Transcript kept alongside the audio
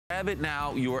Grab it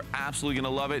now. You are absolutely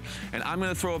going to love it. And I'm going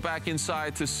to throw it back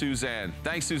inside to Suzanne.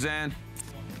 Thanks, Suzanne.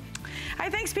 Hi,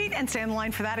 thanks, Pete, and stay in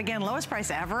line for that. Again, lowest price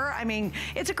ever. I mean,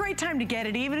 it's a great time to get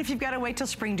it. Even if you've got to wait till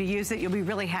spring to use it, you'll be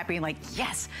really happy and like,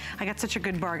 yes, I got such a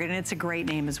good bargain, and it's a great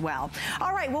name as well.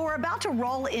 All right, well, we're about to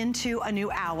roll into a new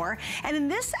hour, and in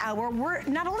this hour, we're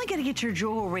not only going to get your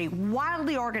jewelry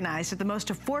wildly organized at the most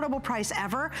affordable price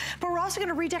ever, but we're also going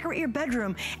to redecorate your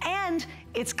bedroom, and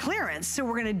it's clearance, so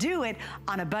we're going to do it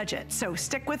on a budget. So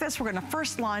stick with us. We're going to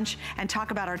first launch and talk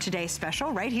about our today's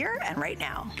special right here and right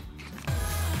now.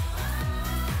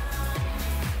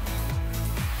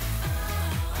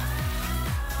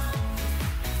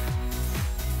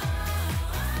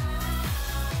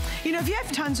 You know, if you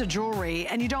have tons of jewelry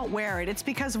and you don't wear it, it's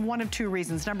because of one of two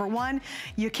reasons. Number one,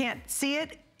 you can't see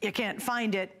it, you can't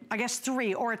find it. I guess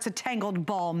 3, or it's a tangled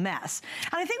ball mess.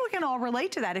 And I think we can all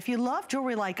relate to that. If you love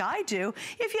jewelry like I do,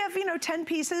 if you have, you know, 10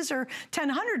 pieces or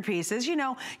 100 pieces, you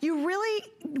know, you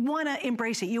really wanna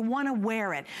embrace it. You wanna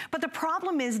wear it. But the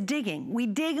problem is digging. We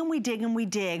dig and we dig and we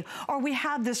dig, or we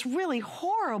have this really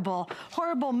horrible,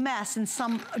 horrible mess in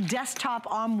some desktop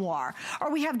armoire,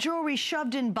 or we have jewelry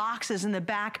shoved in boxes in the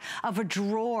back of a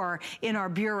drawer in our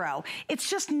bureau. It's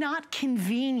just not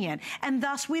convenient. And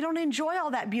thus we don't enjoy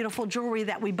all that beautiful jewelry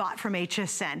that we bought from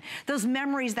HSN, those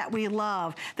memories that we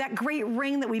love, that great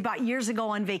ring that we bought years ago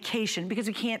on vacation because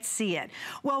we can't see it.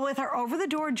 Well, with our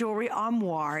over-the-door jewelry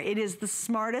armoire, it is the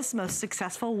smartest, most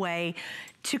successful way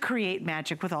to create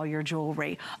magic with all your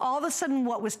jewelry. All of a sudden,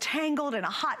 what was tangled and a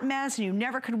hot mess and you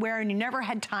never could wear and you never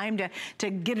had time to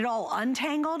get it all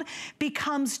untangled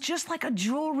becomes just like a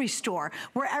jewelry store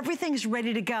where everything's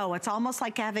ready to go. It's almost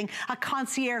like having a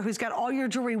concierge who's got all your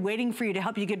jewelry waiting for you to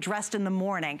help you get dressed in the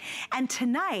morning. And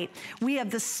tonight, we have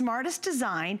the smartest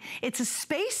design. It's a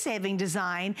space-saving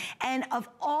design, and of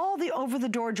all the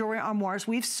over-the-door jewelry armoires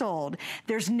we've sold,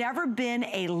 there's never been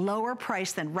a lower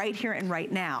price than right here and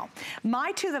right now.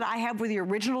 My two that I have with the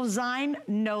original design,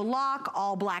 no lock,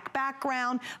 all black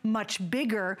background, much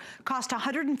bigger, cost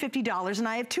 $150, and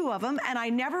I have 2 of them, and I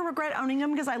never regret owning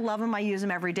them because I love them. I use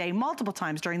them every day, multiple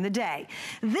times during the day.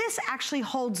 This actually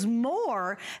holds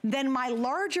more than my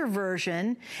larger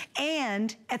version,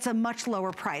 and it's a much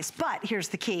lower price. But here's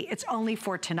the key, it's only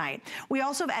for tonight. We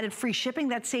also have added free shipping.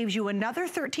 That saves you another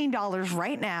 $13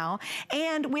 right now,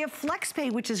 and we have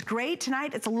FlexPay, which is great.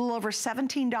 Tonight, it's a little over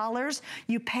 $17.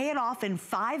 You pay it off in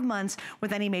 5 months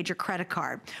with any major credit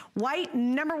card. White,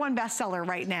 #1 bestseller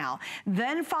right now.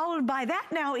 Then followed by that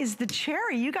now is the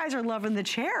cherry. You guys are loving the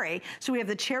cherry. So we have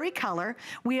the cherry color,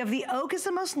 we have the oak is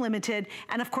the most limited,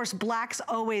 and of course black's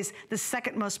always the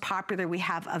second most popular we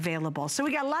have available. So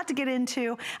we got a lot to get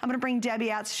into. I'm gonna bring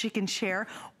Debbie out so she can share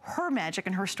her magic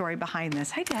and her story behind this.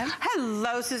 Hi, Deb.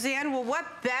 Hello, Suzanne. Well,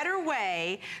 what better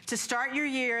way to start your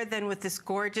year than with this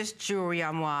gorgeous jewelry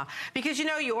armoire? Because you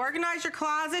know, you organize your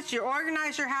closets, you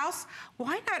organize your house.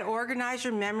 Why not organize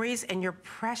your memories and your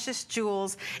precious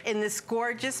jewels in this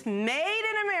gorgeous Made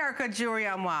in America jewelry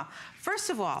armoire?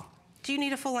 First of all, do you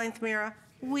need a full-length mirror?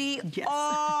 We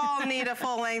all need a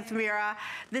full-length mirror.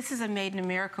 This is a Made in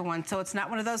America one, so it's not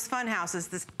one of those fun houses.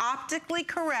 This optically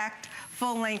correct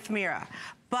full-length mirror.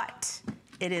 But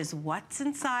it is what's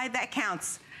inside that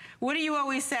counts. What do you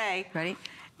always say? Ready?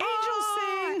 Angels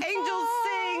sing! Angels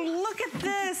sing! Look at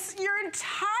this! Your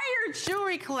entire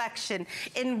jewelry collection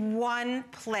in one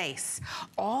place.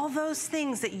 All those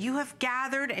things that you have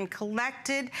gathered and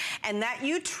collected and that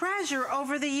you treasure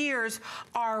over the years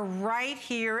are right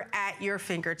here at your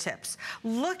fingertips.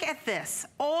 Look at this.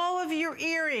 All of your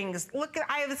earrings. Look at,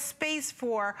 I have a space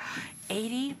for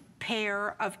 80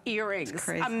 pair of earrings.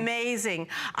 Amazing.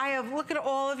 I have, look at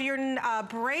all of your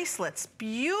bracelets,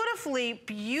 beautifully,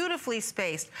 beautifully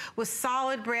spaced with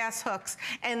solid brass hooks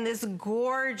and this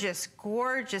gorgeous,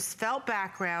 gorgeous felt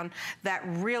background that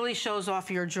really shows off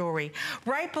your jewelry.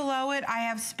 Right below it, I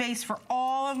have space for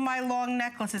all of my long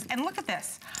necklaces. And look at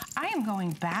this. I am going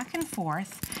back and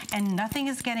forth and nothing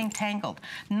is getting tangled.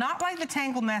 Not like the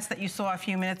tangle mess that you saw a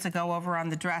few minutes ago over on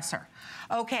the dresser.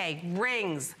 Okay,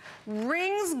 rings.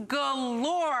 Rings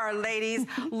galore, ladies.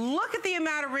 Look at the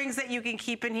amount of rings that you can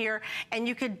keep in here, and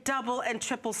you could double and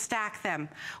triple stack them.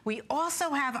 We also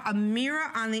have a mirror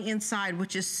on the inside,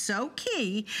 which is so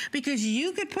key because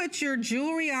you could put your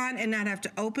jewelry on and not have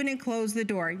to open and close the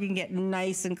door. You can get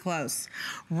nice and close.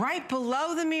 Right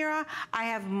below the mirror, I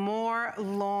have more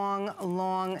long,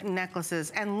 long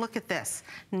necklaces. And look at this.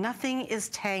 Nothing is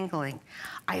tangling.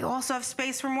 I also have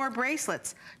space for more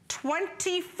bracelets.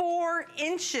 24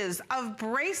 inches of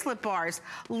bracelet bars.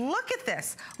 Look at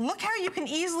this. Look how you can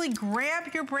easily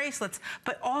grab your bracelets,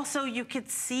 but also you can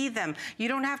see them. You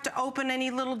don't have to open any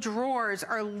little drawers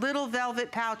or little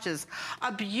velvet pouches.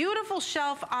 A beautiful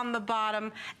shelf on the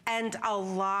bottom and a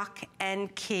lock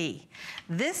and key.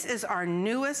 This is our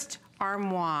newest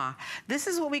armoire. This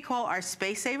is what we call our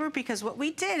space saver, because what we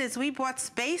did is we bought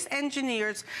space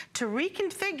engineers to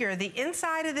reconfigure the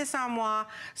inside of this armoire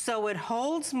so it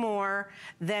holds more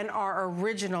than our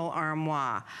original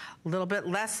armoire. A little bit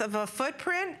less of a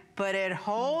footprint, but it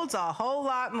holds a whole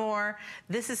lot more.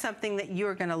 This is something that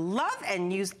you're gonna love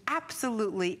and use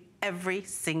absolutely every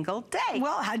single day.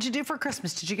 Well, how'd you do for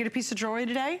Christmas? Did you get a piece of jewelry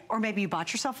today? Or maybe you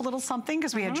bought yourself a little something,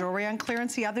 because we had jewelry on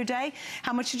clearance the other day.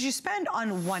 How much did you spend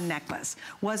on one necklace?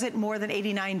 Was it more than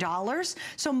 $89?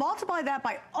 So multiply that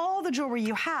by all the jewelry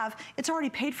you have. It's already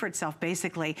paid for itself,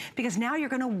 basically, because now you're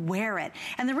gonna wear it.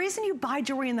 And the reason you buy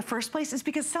jewelry in the first place is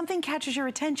because something catches your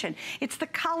attention. It's the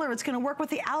color, it's gonna work with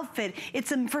the outfit.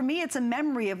 For me, it's a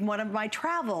memory of one of my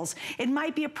travels. It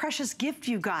might be a precious gift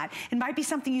you got. It might be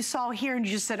something you saw here and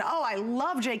you just said, oh, I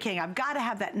love J. King. I've got to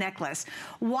have that necklace.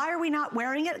 Why are we not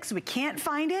wearing it? Because we can't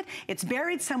find it. It's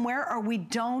buried somewhere, or we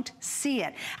don't see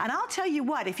it. And I'll tell you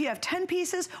what, if you have 10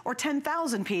 pieces or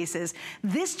 10,000 pieces,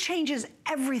 this changes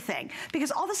everything.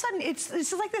 Because all of a sudden, it's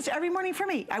like this every morning for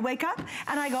me. I wake up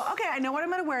and I go, okay, I know what I'm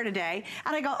going to wear today.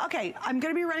 And I go, okay, I'm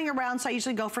going to be running around, so I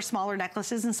usually go for smaller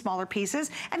necklaces and smaller pieces.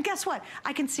 And guess what?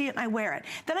 I can see it and I wear it.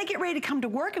 Then I get ready to come to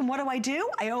work, and what do?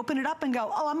 I open it up and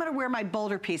go, oh, I'm going to wear my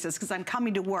bolder pieces because I'm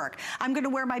coming to work. I'm gonna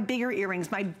wear my bigger earrings,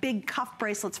 my big cuff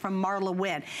bracelets from Marla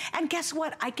Wynn. And guess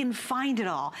what? I can find it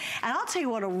all. And I'll tell you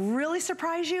what'll really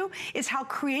surprise you is how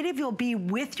creative you'll be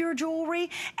with your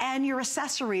jewelry and your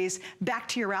accessories back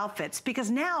to your outfits, because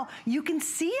now you can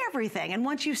see everything. And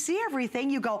once you see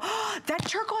everything, you go, oh, that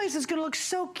turquoise is gonna look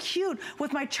so cute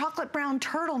with my chocolate brown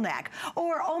turtleneck.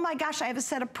 Or, oh my gosh, I have a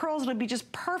set of pearls that'll be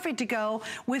just perfect to go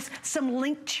with some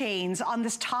link chains on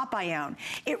this top I own.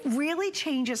 It really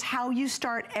changes how you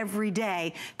start every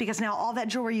day, because now all that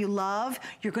jewelry you love,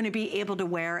 you're going to be able to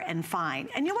wear and find.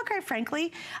 And you know what, quite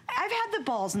frankly, I've had the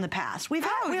balls in the past. We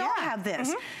all have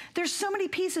this. There's so many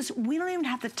pieces, we don't even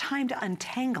have the time to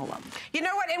untangle them. You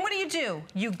know what, and what do?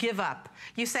 You give up.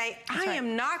 You say, I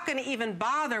am not going to even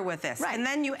bother with this. And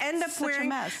then you end up wearing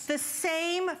the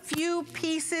same few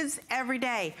pieces every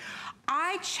day.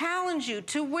 I challenge you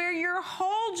to wear your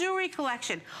whole jewelry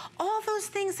collection. All those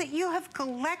things that you have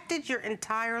collected your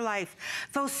entire life.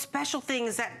 Those special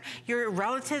things that your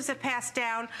relatives have passed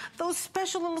down. Those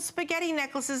special little spaghetti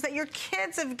necklaces that your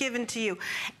kids have given to you.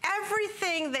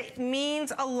 Everything that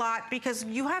means a lot, because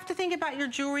you have to think about your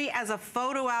jewelry as a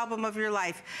photo album of your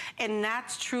life. And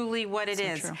that's truly what it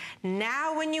is. True.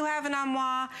 Now when you have an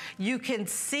armoire, you can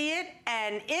see it.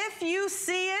 And if you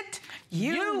see it,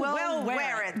 you will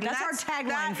wear it. That's our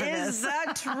tagline for this. That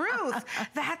is the truth.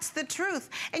 That's the truth.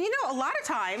 And you know, a lot of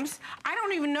times, I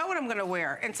don't even know what I'm gonna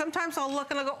wear. And sometimes I'll look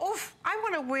and I'll go, oof, I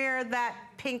wanna wear that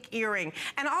pink earring.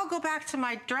 And I'll go back to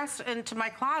my dress and to my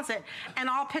closet, and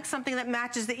I'll pick something that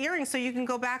matches the earring, so you can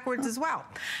go backwards as well.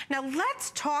 Now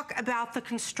let's talk about the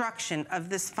construction of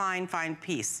this fine, fine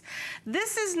piece.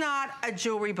 This is not a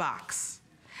jewelry box.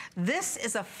 This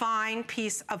is a fine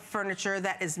piece of furniture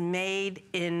that is made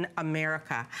in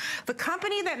America. The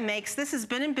company that makes this has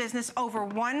been in business over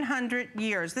 100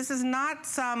 years. This is not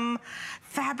some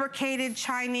fabricated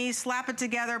Chinese, slap it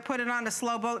together, put it on a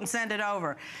slow boat and send it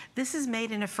over. This is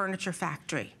made in a furniture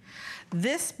factory.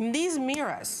 These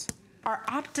mirrors are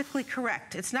optically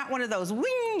correct. It's not one of those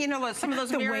wing, you know, some of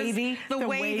those mirrors. The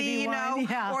wavy, you know,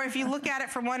 or if you look at it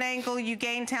from one angle, you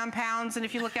gain 10 pounds, and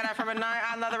if you look at it from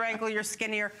another angle, you're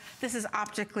skinnier. This is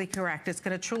optically correct. It's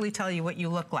gonna truly tell you what you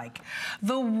look like.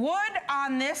 The wood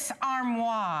on this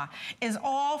armoire is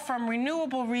all from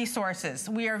renewable resources.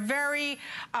 We are very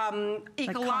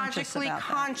ecologically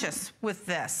conscious with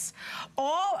this.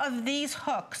 All of these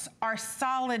hooks are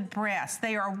solid brass.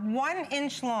 They are 1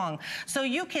 inch long, so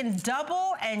you can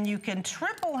double and you can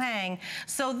triple hang.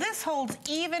 So this holds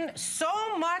even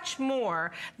so much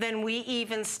more than we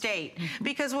even state.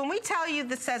 Because when we tell you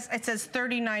this it says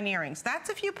 39 earrings, that's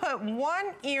if you put 1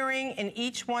 earring in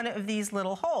each one of these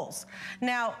little holes.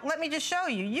 Now, let me just show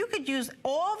you. You could use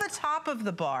all the top of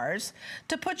the bars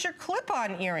to put your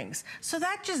clip-on earrings. So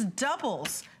that just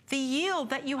doubles the yield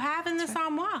that you have in this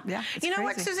armoire. Yeah, you know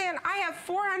what, Suzanne? I have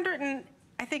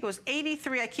I think it was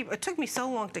 83. It took me so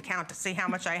long to count to see how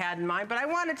much I had in mine, but I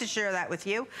wanted to share that with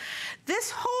you.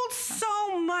 This holds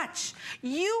so much.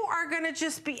 You are gonna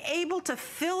just be able to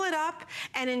fill it up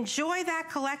and enjoy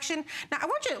that collection. Now,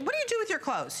 what do you do with your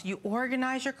clothes? You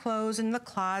organize your clothes in the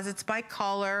closets by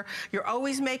color. You're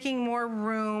always making more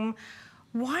room.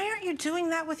 Why aren't you doing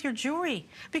that with your jewelry?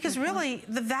 Because really,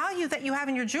 the value that you have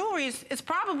in your jewelry is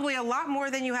probably a lot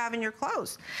more than you have in your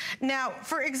clothes. Now,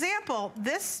 for example,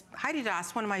 this, Heidi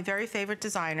Das, one of my very favorite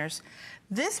designers,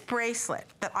 this bracelet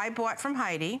that I bought from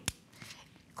Heidi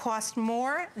cost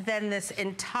more than this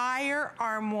entire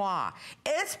armoire.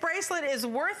 This bracelet is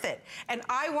worth it, and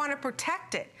I want to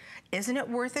protect it. Isn't it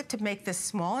worth it to make this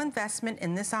small investment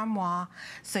in this armoire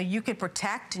so you can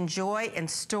protect, enjoy,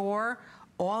 and store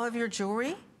all of your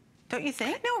jewelry? Don't you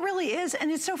think? No, it really is, and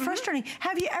it's so frustrating.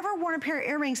 Have you ever worn a pair of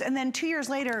earrings and then 2 years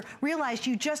later realized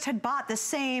you just had bought the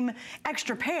same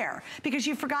extra pair because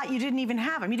you forgot you didn't even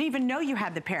have them? You didn't even know you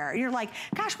had the pair. And you're like,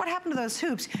 gosh, what happened to those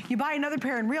hoops? You buy another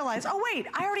pair and realize, oh wait,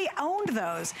 I already owned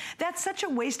those. That's such a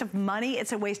waste of money.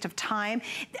 It's a waste of time.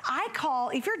 I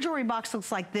call, if your jewelry box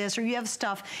looks like this, or you have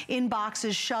stuff in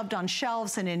boxes shoved on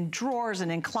shelves and in drawers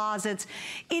and in closets,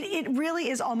 it really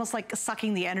is almost like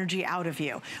sucking the energy out of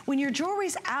you. When your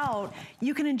jewelry's out,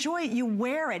 you can enjoy it, you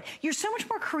wear it. You're so much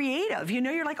more creative. You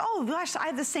know, you're like, oh gosh, I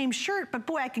have the same shirt, but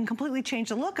boy, I can completely change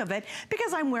the look of it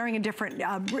because I'm wearing a different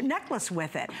necklace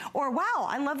with it. Or wow,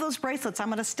 I love those bracelets. I'm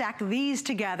gonna stack these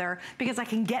together because I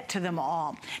can get to them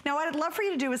all. Now, what I'd love for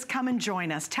you to do is come and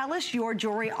join us. Tell us your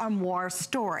jewelry armoire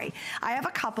story. I have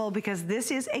a couple because this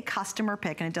is a customer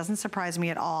pick and it doesn't surprise me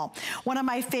at all. One of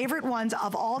my favorite ones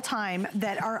of all time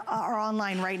that are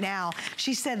online right now,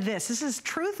 she said this is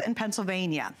Truth in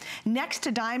Pennsylvania. Next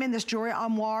to Diamond, this jewelry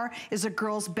armoire is a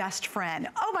girl's best friend.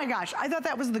 Oh my gosh, I thought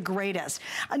that was the greatest.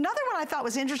 Another one I thought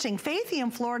was interesting, Faithy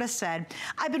in Florida said,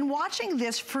 I've been watching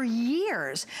this for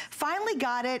years, finally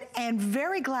got it, and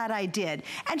very glad I did.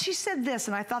 And she said this,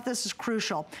 and I thought this is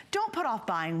crucial, don't put off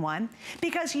buying one,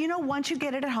 because you know, once you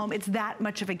get it at home, it's that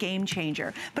much of a game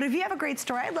changer. But if you have a great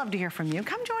story, I'd love to hear from you.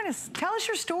 Come join us, tell us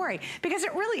your story, because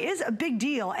it really is a big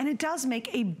deal, and it does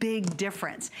make a big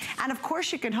difference. And of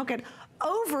course, you can hook it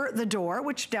over the door,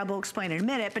 which Deb will explain in a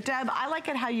minute, but Deb, I like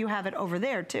it how you have it over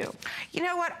there too. You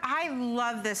know what, I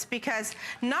love this because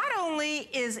not only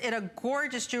is it a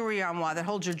gorgeous jewelry armoire that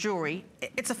holds your jewelry,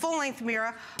 it's a full-length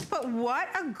mirror, but what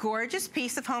a gorgeous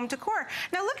piece of home decor.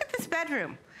 Now look at this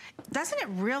bedroom. Doesn't it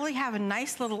really have a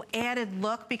nice little added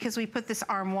look because we put this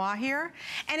armoire here?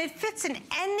 And it fits in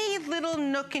any little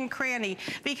nook and cranny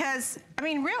because, I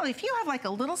mean, really, if you have like a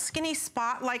little skinny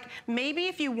spot, like maybe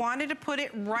if you wanted to put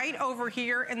it right over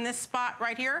here in this spot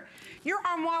right here, your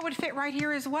armoire would fit right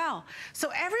here as well.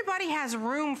 So everybody has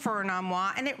room for an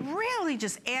armoire and it really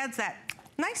just adds that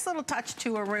nice little touch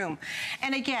to a room.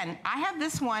 And again, I have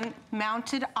this one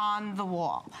mounted on the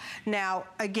wall. Now,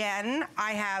 again,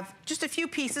 I have just a few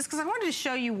pieces because I wanted to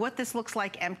show you what this looks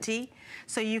like empty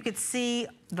so you could see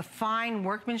the fine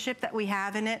workmanship that we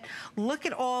have in it. Look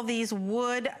at all these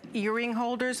wood earring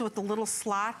holders with the little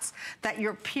slots that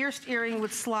your pierced earring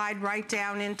would slide right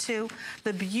down into.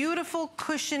 The beautiful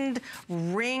cushioned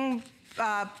ring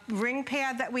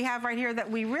pad that we have right here that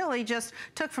we really just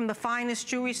took from the finest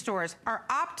jewelry stores. Our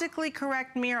optically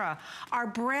correct mirror, our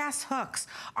brass hooks,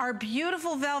 our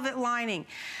beautiful velvet lining.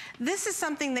 This is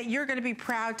something that you're going to be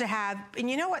proud to have. And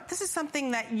you know what? This is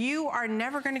something that you are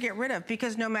never going to get rid of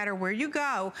because no matter where you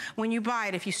go, when you buy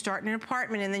it, if you start in an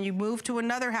apartment and then you move to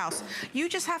another house, you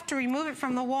just have to remove it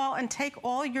from the wall and take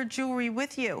all your jewelry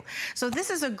with you. So this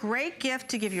is a great gift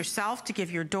to give yourself, to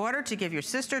give your daughter, to give your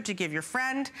sister, to give your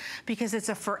friend, because it's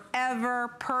a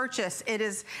forever purchase. It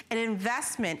is an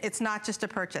investment. It's not just a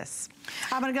purchase.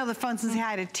 I'm going to go to the phones and say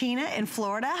hi to Tina in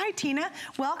Florida. Hi, Tina.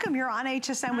 Welcome. You're on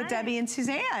HSN with Debbie and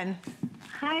Suzanne.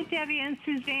 Hi, Debbie and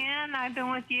Suzanne. I've been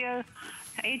with you,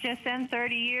 HSN,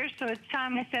 30 years, so it's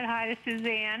time I said hi to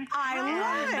Suzanne. I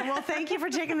love it. Well, thank you for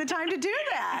taking the time to do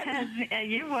that.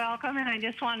 You're welcome, and I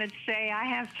just wanted to say I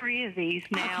have 3 of these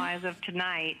now as of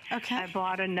tonight. Okay. I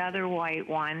bought another white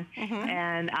one,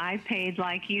 and I paid,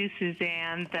 like you,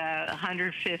 Suzanne, the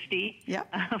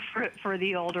 $150 for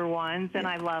the older ones, and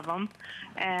I love them.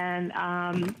 And,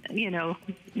 you know,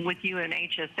 with you and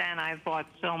HSN, I've bought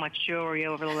so much jewelry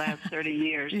over the last 30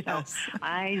 years. Yes. So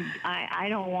I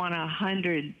don't want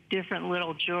 100 different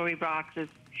little jewelry boxes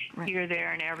here,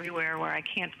 there, and everywhere where I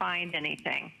can't find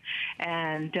anything.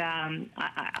 And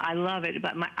I love it.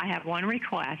 But I have one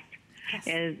request,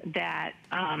 is that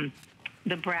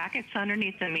the brackets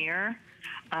underneath the mirror,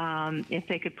 if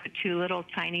they could put 2 little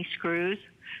tiny screws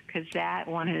because that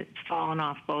one has fallen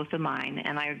off both of mine,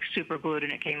 and I super glued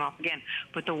and it came off again.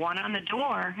 But the one on the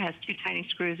door has 2 tiny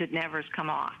screws that never come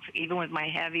off, even with my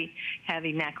heavy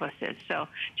necklaces. So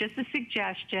just a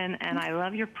suggestion, and I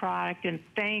love your product, and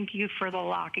thank you for the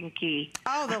lock and key.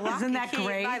 Oh, the lock Isn't and that key.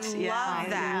 great? I love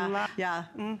that. Yeah.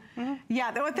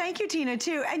 Yeah, well, thank you, Tina,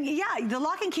 too. And yeah, the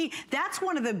lock and key, that's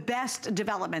one of the best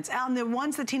developments. And the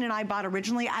ones that Tina and I bought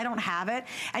originally, I don't have it.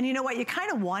 And you know what? You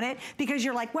kind of want it because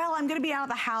you're like, well, I'm going to be out of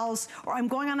the house, or I'm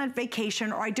going on a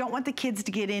vacation, or I don't want the kids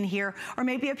to get in here, or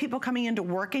maybe you have people coming in to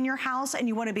work in your house and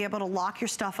you want to be able to lock your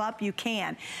stuff up, you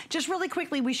can. Just really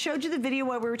quickly, we showed you the video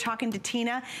where we were talking to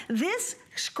Tina. This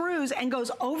screws and goes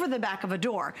over the back of a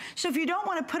door. So if you don't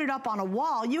want to put it up on a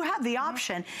wall, you have the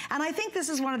option. And I think this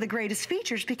is one of the greatest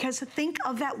features because think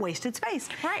of that wasted space.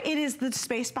 Right. It is the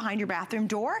space behind your bathroom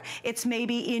door. It's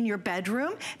maybe in your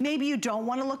bedroom. Maybe you don't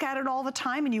want to look at it all the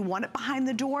time and you want it behind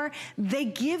the door. They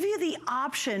give you the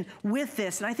option with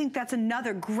this. And I think that's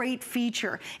another great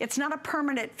feature. It's not a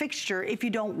permanent fixture if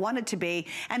you don't want it to be.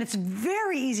 And it's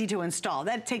very easy to install.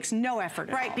 That takes no effort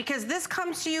at all. Right, because this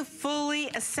comes to you fully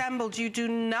assembled. You do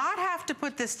not have to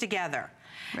put this together.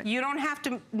 Right. You don't have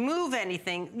to move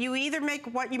anything. You either make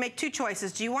you make 2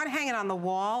 choices. Do you want to hang it on the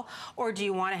wall or do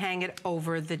you want to hang it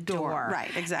over the door?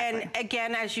 Right, exactly. And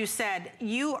again, as you said,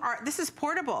 this is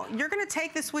portable. You're going to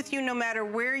take this with you no matter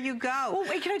where you go. Oh,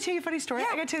 wait, can I tell you a funny story? Yeah.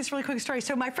 I got to tell you this really quick story.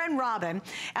 So my friend Robin,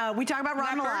 we talk about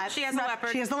Robin a lot. She has a leopard.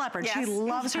 She has the leopard. Yes. She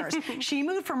loves hers. She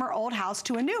moved from her old house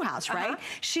to a new house, right?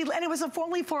 And it was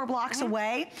only 4 blocks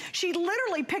away. She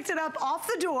literally picked it up off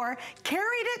the door,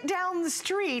 carried it down the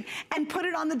street, and put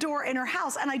it on the door in her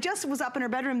house. And I just was up in her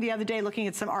bedroom the other day looking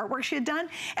at some artwork she had done,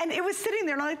 and it was sitting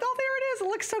there, and I'm like, oh, there it is. It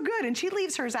looks so good. And she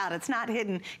leaves hers out. It's not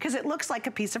hidden because it looks like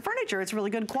a piece of furniture. It's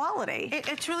really good quality.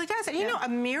 It really does. And you know, a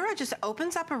mirror just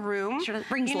opens up a room. Sure,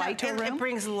 brings light to a room. It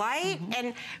brings light.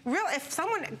 And if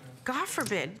someone, God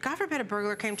forbid a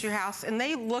burglar came to your house and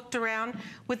they looked around,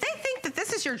 would they think that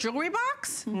this is your jewelry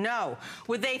box? No.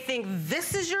 Would they think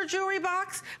this is your jewelry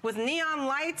box with neon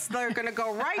lights? They're going to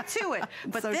go right to it.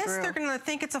 But so true. they're going to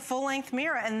think it's a full-length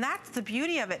mirror, and that's the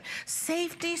beauty of it.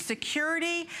 Safety,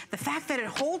 security, the fact that it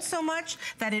holds so much,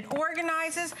 that it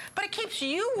organizes, but it keeps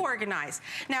you organized.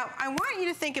 Now, I want you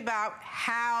to think about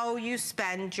how you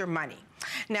spend your money.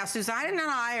 Now, Suzanne and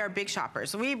I are big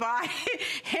shoppers. We buy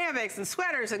hammocks and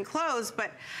sweaters and clothes,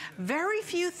 but very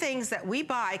few things that we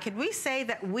buy could we say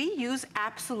that we use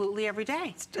absolutely every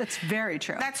day. It's very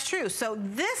true. That's true. So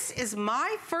this is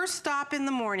my first stop in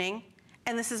the morning,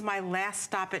 and this is my last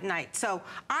stop at night. So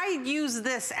I use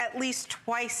this at least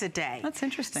twice a day. That's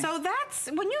interesting. So that's,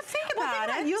 when you think about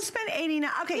it. You'll spend $89.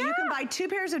 Okay, you can buy 2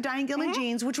 pairs of Diane Gilman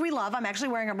jeans, which we love. I'm actually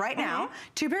wearing them right now.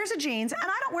 2 pairs of jeans, and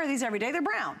I don't wear these every day. They're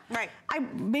brown. Right. I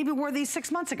maybe wore these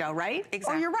 6 months ago, right?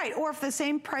 Exactly. Or you're right. Or if the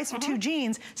same price for 2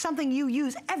 jeans, something you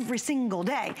use every single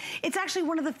day. It's actually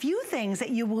one of the few things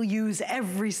that you will use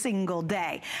every single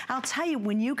day. I'll tell you,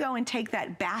 when you go and take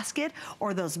that basket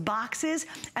or those boxes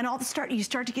and you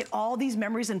start to get all these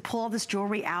memories and pull all this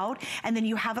jewelry out, and then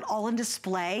you have it all in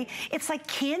display. It's like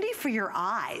candy for your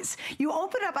eyes. You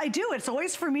open up, I do, it's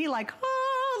always for me like,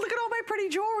 oh, look at all my pretty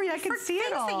jewelry. I can see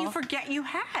it all. Things that you forget you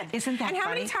had. Isn't that funny? And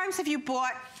how many times have you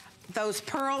bought those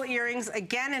pearl earrings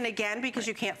again and again because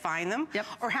you can't find them? Yep.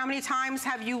 Or how many times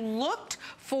have you looked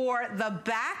for the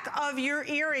back of your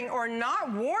earring or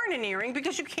not worn an earring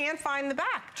because you can't find the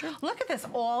back? True. Look at this.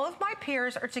 All of my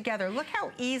pairs are together. Look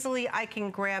how easily I can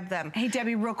grab them. Hey,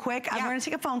 Debbie, real quick, I'm going to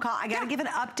take a phone call. I got to give an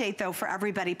update, though, for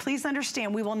everybody. Please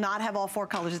understand, we will not have all 4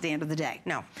 colors at the end of the day.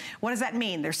 No. What does that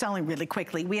mean? They're selling really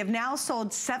quickly. We have now sold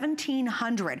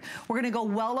 1,700. We're going to go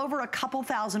well over a couple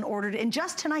thousand ordered in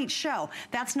just tonight's show.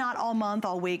 That's not all month,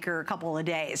 all week, or a couple of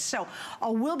days. So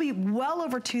we'll be well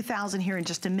over 2,000 here in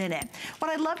just a minute.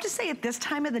 What I'd love to say at this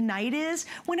time of the night is,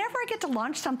 whenever I get to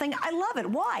launch something, I love it.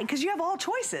 Why? Because you have all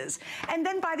choices. And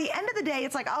then by the end of the day,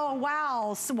 it's like, oh,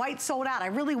 wow, white sold out. I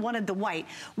really wanted the white.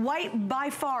 White, by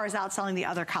far, is outselling the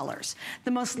other colors. The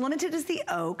most limited is the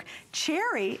oak.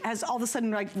 Cherry has all of a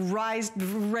sudden like raised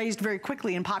very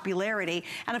quickly in popularity.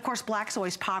 And of course, black's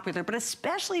always popular. But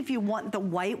especially if you want the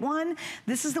white one,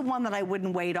 this is the one that I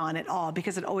wouldn't wait on at all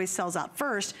because it always sells out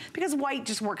first, because white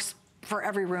just works for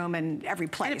every room and every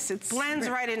place. And it blends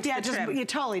right into the trim. It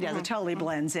totally does. It totally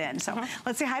blends in. So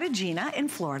let's say hi to Gina in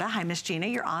Florida. Hi, Miss Gina.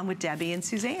 You're on with Debbie and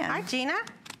Suzanne. Hi, Gina.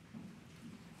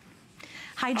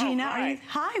 Hi, Gina. Hi.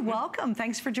 Hi, welcome.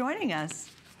 Thanks for joining us.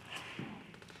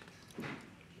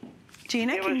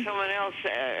 Gina, there was someone else.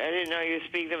 I didn't know you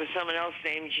speak. There was someone else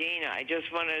named Gina. I just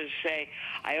wanted to say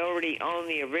I already own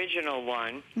the original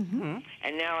one,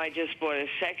 and now I just bought a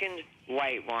second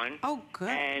white one. Oh, good.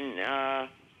 And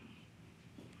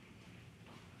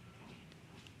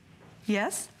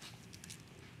Yes?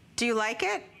 Do you like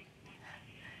it?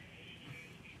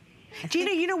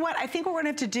 Gina, you know what? I think what we're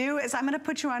gonna have to do is I'm gonna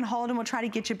put you on hold and we'll try to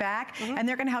get you back, and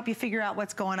they're gonna help you figure out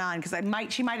what's going on, because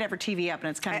she might have her TV up and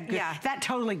it's kind of good. Yeah. That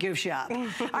totally goofs you up.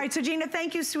 All right, so Gina,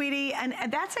 thank you, sweetie. And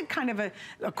that's a kind of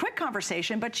a quick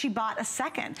conversation, but she bought a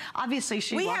second. Obviously,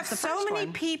 she wants the first one. We have so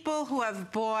many people who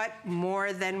have bought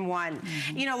more than one.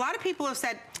 You know, a lot of people have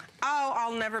said, oh,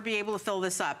 I'll never be able to fill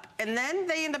this up. And then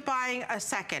they end up buying a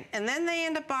second. And then they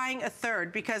end up buying a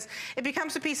third, because it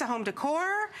becomes a piece of home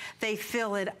decor. They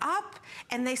fill it up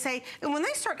and they say, and when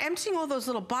they start emptying all those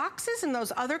little boxes and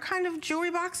those other kind of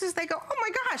jewelry boxes, they go, oh my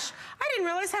gosh, I didn't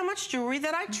realize how much jewelry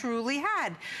that I truly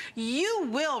had. You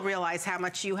will realize how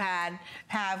much you have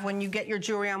when you get your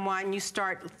jewelry on wine and you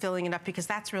start filling it up, because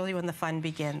that's really when the fun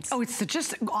begins. Oh, it's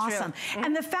just awesome.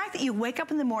 And the fact that you wake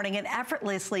up in the morning and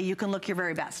effortlessly you can look your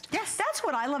very best. Yes. That's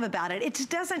what I love about it. It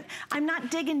doesn't, I'm not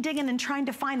digging and trying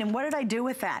to find, and what did I do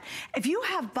with that? If you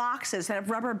have boxes that have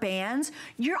rubber bands,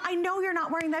 I know you're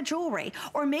not wearing that jewelry.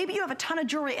 Or maybe you have a ton of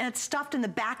jewelry and it's stuffed in the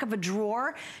back of a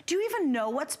drawer. Do you even know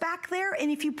what's back there? And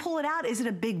if you pull it out, is it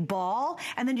a big ball?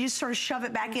 And then you just sort of shove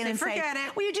it back in and say, forget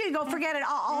it. Well, you do go, forget it.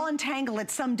 I'll untangle it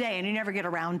someday, and you never get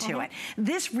around to it.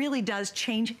 This really does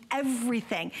change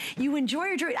everything. You enjoy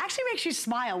your jewelry. It actually makes you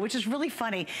smile, which is really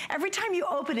funny. Every time you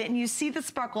open it and you see the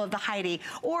sparkle of the Heidi.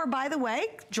 Or, by the way,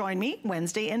 join me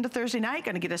Wednesday into Thursday night.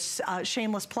 Going to get a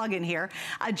shameless plug in here.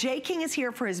 Jay King is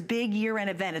here for his big year-end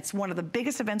event. It's one of the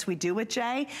biggest events we do with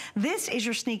Jay. This is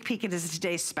your sneak peek into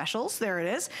today's specials. There it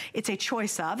is. It's a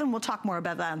choice of, and we'll talk more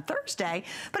about that on Thursday.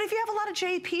 But if you have a lot of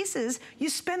Jay pieces, you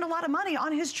spend a lot of money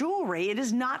on his jewelry. It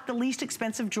is not the least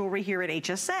expensive jewelry here at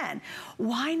HSN.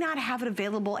 Why not have it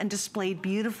available and displayed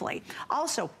beautifully?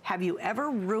 Also, have you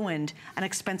ever ruined an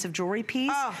expensive jewelry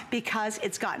piece because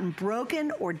it's gotten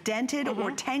broken or dented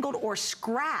or tangled or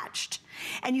scratched,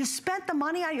 and you spent the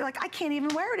money on it, you're like, I can't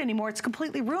even wear it anymore. It's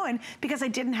completely ruined because I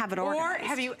didn't have it organized. Or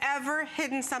have you ever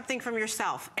hidden something from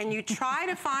yourself and you try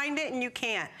to find it and you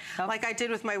can't? Like I did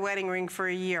with my wedding ring for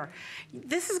a year.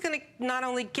 This is gonna not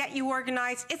only get you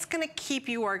organized, it's gonna keep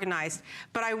you organized.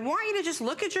 But I want you to just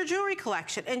look at your jewelry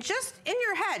collection and just in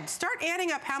your head, start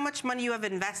adding up how much money you have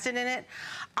invested in it.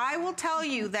 I will tell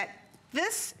you that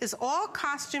this is all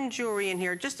costume jewelry in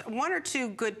here, just one or two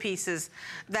good pieces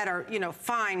that are, you know,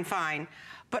 fine.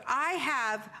 But I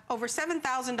have over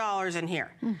 $7,000 in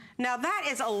here. Now that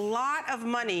is a lot of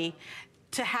money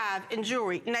to have in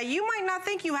jewelry. Now you might not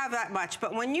think you have that much,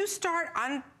 but when you start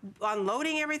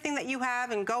unloading everything that you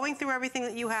have and going through everything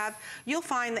that you have, you'll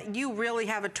find that you really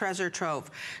have a treasure trove.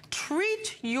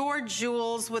 Treat your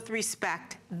jewels with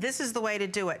respect. This is the way to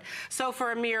do it. So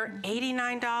for a mere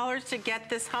 $89 to get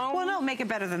this home. Well, no, make it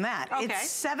better than that. Okay.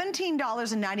 It's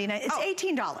 $17.99. It's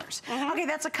 $18. Okay,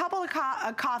 that's a couple of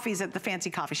coffees at the fancy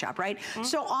coffee shop, right?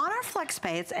 So on our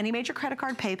FlexPay, it's any major credit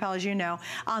card, PayPal, as you know.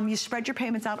 You spread your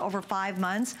payments out over 5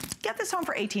 months. Get this home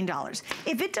for $18.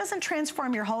 If it doesn't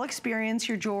transform your whole experience,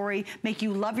 your jewelry, make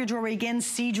you love your jewelry again,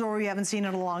 see jewelry you haven't seen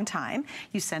in a long time,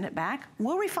 you send it back.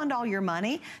 We'll refund all your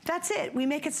money. That's it. We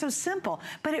make it so simple.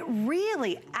 But it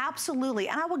really, absolutely,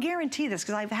 and I will guarantee this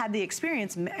because I've had the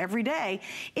experience every day,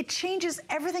 it changes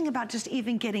everything about just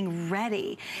even getting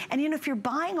ready. And you know, if you're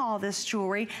buying all this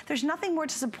jewelry, there's nothing more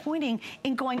disappointing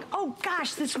in going, oh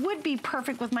gosh, this would be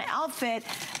perfect with my outfit.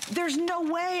 There's no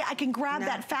way I can grab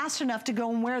that fast enough to go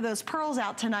and wear those pearls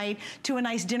out tonight to a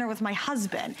nice dinner with my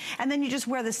husband. And then you just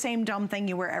wear the same dumb thing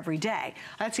you wear every day.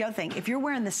 That's the other thing. If you're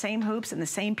wearing the same hoops and the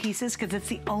same pieces because it's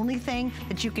the only thing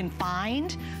that you can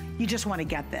find, you just want to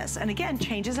get this. And again,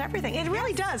 changes everything. It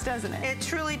really does, doesn't it? It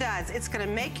truly does. It's going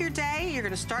to make your day. You're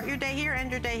going to start your day here,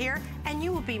 end your day here, and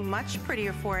you will be much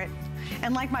prettier for it.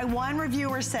 And like my one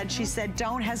reviewer said, she said,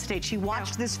 don't hesitate. She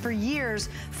watched this for years,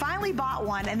 finally bought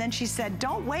one, and then she said,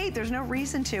 don't wait, there's no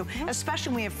reason to,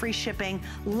 especially when we have free shipping,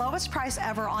 lowest price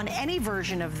ever on any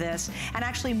version of this, and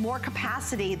actually more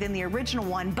capacity than the original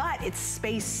one, but it's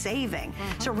space saving.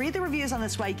 So read the reviews on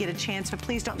this while you get a chance, but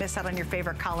please don't miss out on your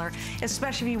favorite color,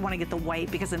 especially if you want to get the white,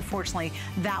 because unfortunately,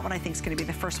 that one I think is going to be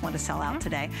the first one to sell out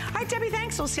today. All right, Debbie,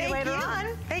 thanks. We'll see you later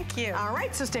on. Thank you. All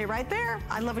right, so stay right there.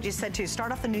 I love what you said too.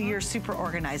 Start off the new year super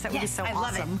organized. That would be so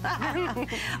awesome.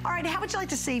 All right, how would you like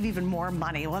to save even more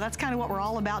money? Well, that's kind of what we're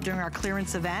all about during our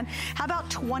clearance event. How about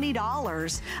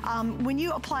 $20? When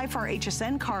you apply for our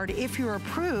HSN card, if you're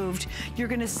approved, you're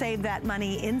going to save that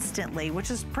money instantly,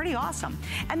 which is pretty awesome.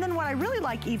 And then what I really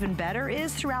like even better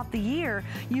is throughout the year,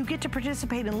 you get to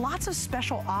participate in lots of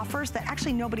special offers that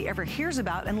actually nobody ever hears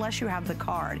about unless you have the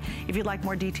card. If you'd like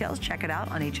more details, check it out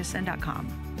on hsn.com.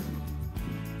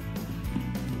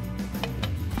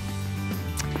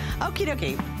 Okie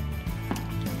dokie.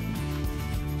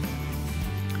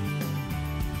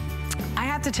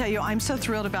 have to tell you, I'm so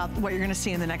thrilled about what you're gonna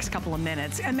see in the next couple of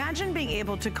minutes. Imagine being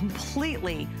able to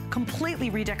completely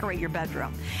redecorate your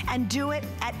bedroom and do it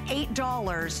at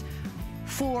 $8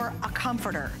 for a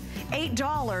comforter.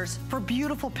 $8 for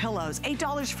beautiful pillows,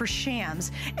 $8 for shams,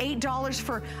 $8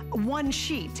 for one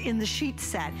sheet in the sheet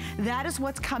set. That is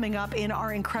what's coming up in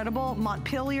our incredible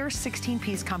Montpelier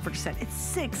 16-piece comforter set. It's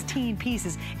 16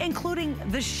 pieces, including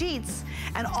the sheets,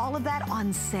 and all of that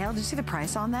on sale. Did you see the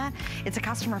price on that? It's a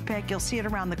customer pick. You'll see it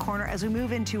around the corner as we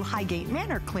move into Highgate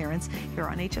Manor clearance here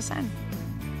on HSN.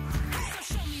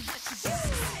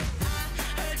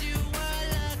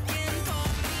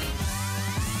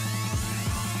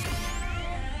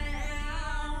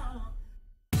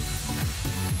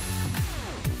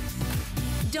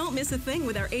 Don't miss a thing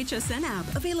with our HSN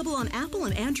app, available on Apple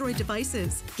and Android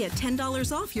devices. Get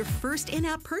 $10 off your first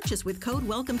in-app purchase with code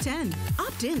WELCOME10.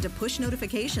 Opt in to push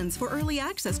notifications for early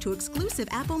access to exclusive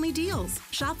app-only deals.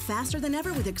 Shop faster than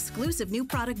ever with exclusive new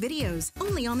product videos,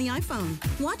 only on the iPhone.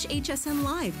 Watch HSN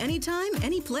Live anytime,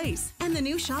 any place. And the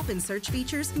new shop and search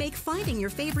features make finding your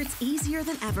favorites easier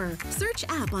than ever. Search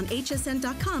app on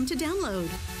hsn.com to download.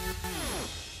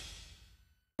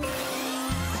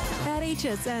 At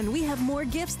HSN, we have more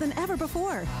gifts than ever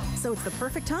before, so it's the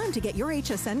perfect time to get your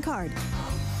HSN card.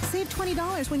 Save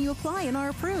 $20 when you apply and are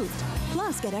approved.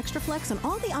 Plus, get extra flex on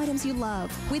all the items you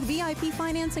love with VIP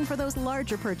financing for those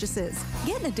larger purchases.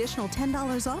 Get an additional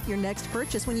 $10 off your next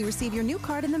purchase when you receive your new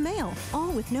card in the mail,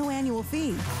 all with no annual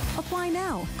fee. Apply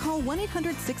now. Call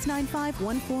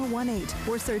 1-800-695-1418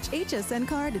 or search HSN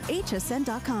card at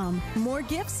hsn.com. More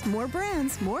gifts, more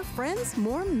brands, more friends,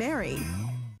 more merry.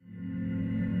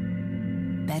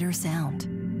 Better sound.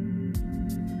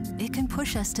 It can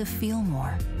push us to feel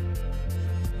more,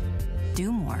 do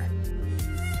more,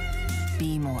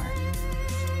 be more.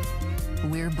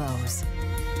 We're Bose.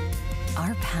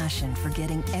 Our passion for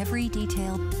getting every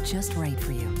detail just right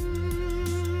for you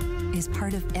is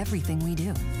part of everything we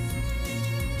do.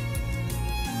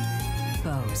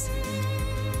 Bose.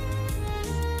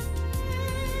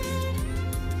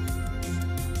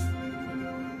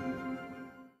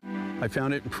 I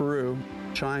found it in Peru,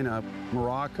 China,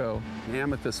 Morocco, an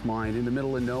amethyst mine in the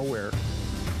middle of nowhere.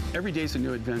 Every day's a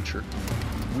new adventure.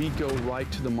 We go right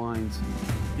to the mines.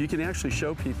 You can actually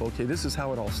show people, okay, this is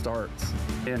how it all starts.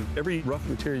 And every rough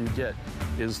material you get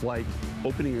is like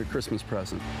opening a Christmas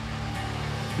present.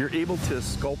 You're able to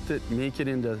sculpt it, make it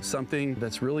into something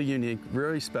that's really unique,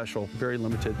 very special, very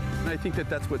limited. And I think that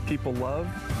that's what people love.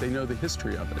 They know the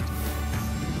history of it.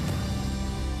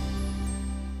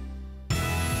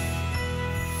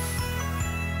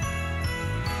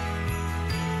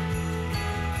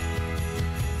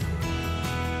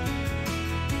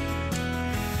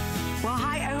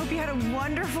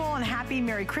 Wonderful and happy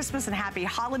Merry Christmas and happy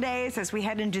holidays as we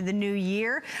head into the new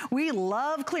year. We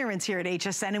love clearance here at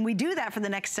HSN, and we do that for the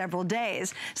next several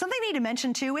days. Something I need to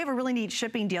mention too, we have a really neat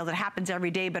shipping deal that happens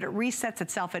every day, but it resets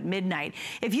itself at midnight.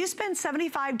 If you spend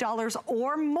 $75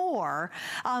 or more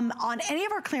on any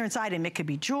of our clearance item, it could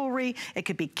be jewelry, it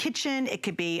could be kitchen, it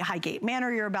could be Highgate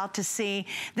Manor you're about to see,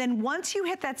 then once you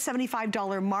hit that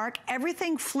 $75 mark,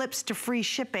 everything flips to free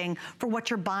shipping for what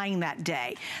you're buying that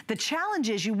day. The challenge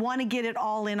is you want to get it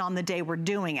all in on the day we're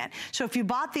doing it. So if you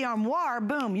bought the armoire,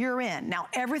 boom, you're in. Now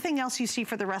everything else you see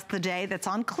for the rest of the day that's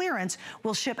on clearance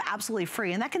will ship absolutely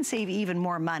free, and that can save you even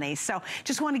more money. So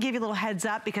just want to give you a little heads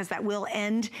up because that will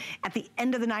end at the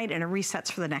end of the night and it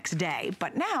resets for the next day.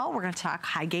 But now we're going to talk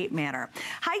Highgate Manor.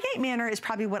 Highgate Manor is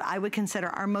probably what I would consider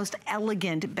our most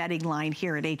elegant bedding line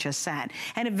here at HSN,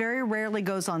 and it very rarely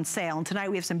goes on sale. And tonight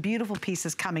we have some beautiful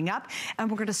pieces coming up, and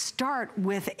we're going to start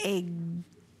with a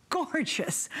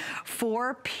gorgeous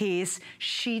 4-piece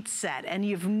sheet set, and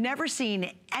you've never seen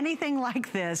anything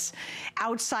like this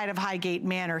outside of Highgate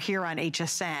Manor here on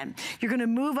HSN. You're gonna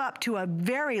move up to a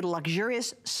very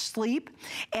luxurious sleep,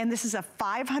 and this is a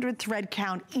 500 thread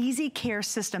count easy care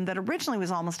system that originally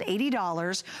was almost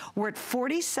 $80. We're at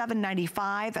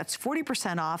 $47.95, that's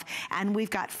 40% off, and we've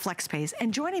got FlexPays.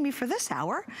 And joining me for this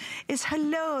hour is,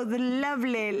 hello, the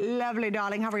lovely, lovely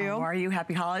darling. How are you? How are you?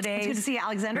 Happy holidays. It's good to see you,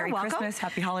 Alexander. Merry Welcome. Christmas,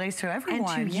 happy holidays to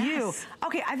everyone. And to you.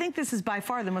 Okay, I think this is by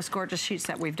far the most gorgeous sheet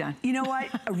set we've done. You know what?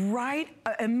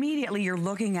 Immediately you're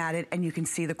looking at it and you can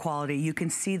see the quality. You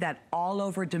can see that all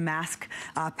over damask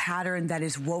pattern that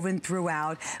is woven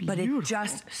throughout, but it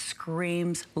just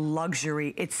screams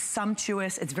luxury. It's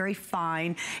sumptuous, it's very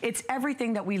fine. It's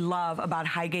everything that we love about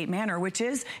Highgate Manor, which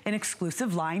is an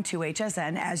exclusive line to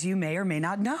HSN, as you may or may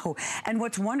not know. And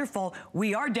what's wonderful,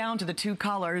 we are down to the two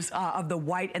colors of the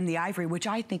white and the ivory, which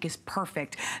I think is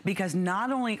perfect. because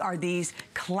not only are these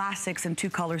classics in 2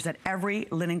 colors that every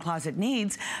linen closet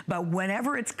needs, but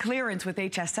whenever it's clearance with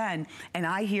HSN and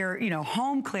I hear, you know,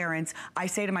 home clearance, I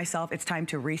say to myself, it's time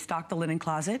to restock the linen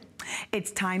closet.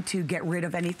 It's time to get rid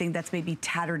of anything that's maybe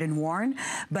tattered and worn.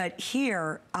 But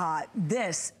here,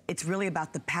 it's really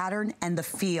about the pattern and the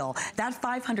feel. That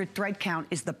 500 thread count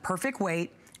is the perfect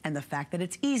weight. And the fact that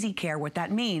it's easy care, what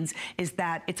that means is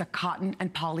that it's a cotton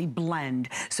and poly blend.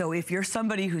 So if you're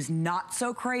somebody who's not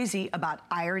so crazy about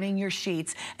ironing your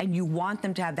sheets and you want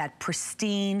them to have that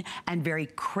pristine and very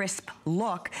crisp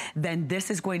look, then this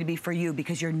is going to be for you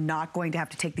because you're not going to have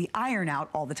to take the iron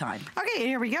out all the time. Okay,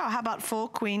 here we go. How about full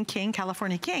queen, king,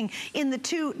 California king in the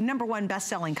 2 #1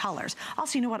 best-selling colors.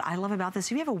 Also, you know what I love about this?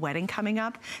 If you have a wedding coming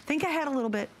up, think ahead a little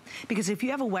bit, because if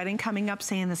you have a wedding coming up,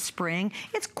 say in the spring,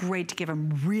 it's great to give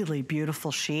them really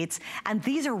beautiful sheets, and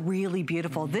these are really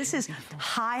beautiful. This is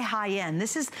high end.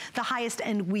 This is the highest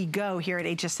end we go here at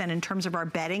HSN in terms of our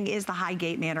bedding is the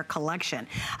Highgate Manor collection.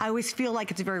 I always feel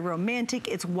like it's very romantic.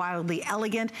 It's wildly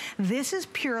elegant. This is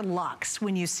pure luxe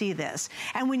when you see this,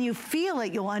 and when you feel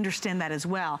it, you'll understand that as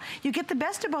well. You get the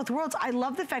best of both worlds. I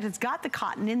love the fact it's got the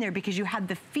cotton in there because you had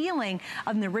the feeling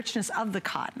of the richness of the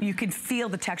cotton. You can feel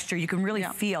the texture. You can really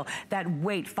feel that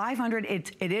weight. 500,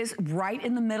 it is right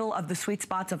in the middle of the sweet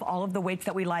spots of all of the weights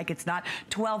that we like. It's not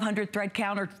 1200 thread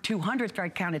count or 200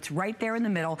 thread count. It's right there in the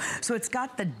middle. So it's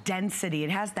got the density. It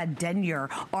has that denier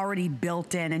already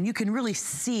built in, and you can really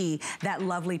see that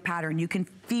lovely pattern. You can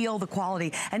feel the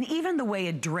quality and even the way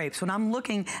it drapes. When I'm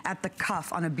looking at the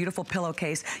cuff on a beautiful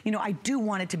pillowcase, you know, I do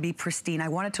want it to be pristine. I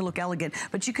want it to look elegant,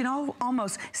 but you can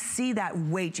almost see that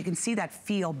weight. You can see that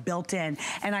feel built in.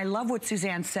 And I love what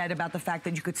Suzanne said about the fact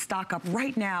that you could stock up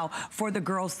right now for the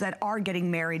girls that are getting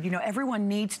married. You know, everyone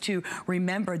needs to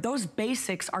remember those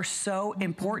basics are so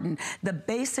important. The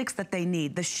basics that they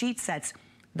need, the sheet sets,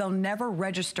 they'll never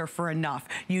register for enough.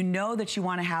 You know that you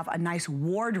want to have a nice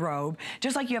wardrobe,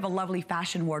 just like you have a lovely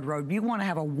fashion wardrobe. You want to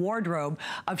have a wardrobe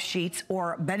of sheets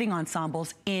or bedding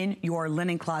ensembles in your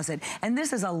linen closet. And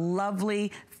this is a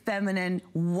lovely, feminine,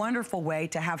 wonderful way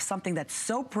to have something that's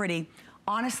so pretty.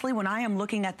 Honestly, when I am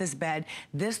looking at this bed,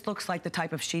 this looks like the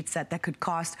type of sheet set that could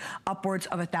cost upwards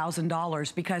of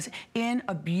 $1,000, because in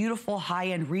a beautiful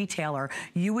high-end retailer,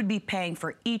 you would be paying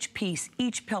for each piece,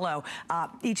 each pillow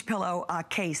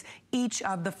case, each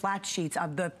of the flat sheets,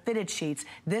 of the fitted sheets.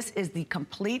 This is the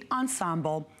complete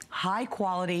ensemble, high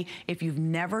quality. If you've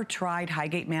never tried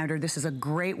Highgate Manor, this is a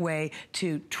great way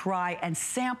to try and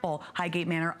sample Highgate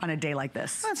Manor on a day like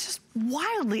this. That's just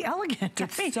wildly elegant.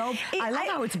 I love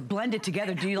how it's blended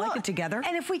together. Do you like it together?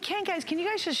 And if we can, guys, can you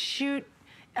guys just shoot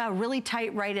really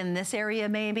tight right in this area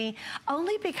maybe?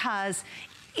 Only because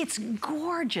it's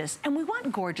gorgeous, and we want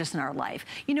gorgeous in our life.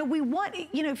 You know, we want,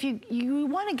 you know, if you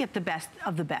want to get the best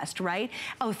of the best, right?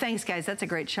 Oh, thanks, guys. That's a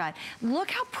great shot.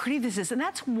 Look how pretty this is, and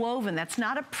that's woven. That's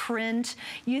not a print.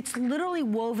 It's literally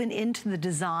woven into the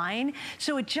design,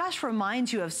 so it just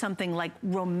reminds you of something like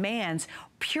romance,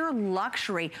 pure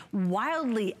luxury,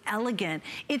 wildly elegant.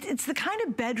 It's the kind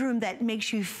of bedroom that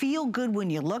makes you feel good when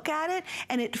you look at it,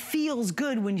 and it feels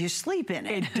good when you sleep in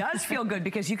it. It does feel good,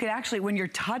 because you can actually, when you're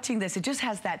touching this, it just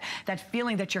has that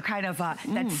feeling that you're kind of,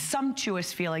 that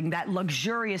sumptuous feeling, that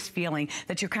luxurious feeling,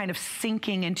 that you're kind of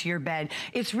sinking into your bed.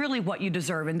 It's really what you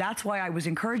deserve, and that's why I was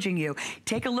encouraging you.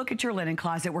 Take a look at your linen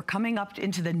closet. We're coming up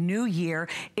into the new year.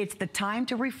 It's the time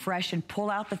to refresh and pull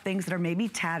out the things that are maybe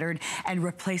tattered and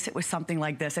replace it with something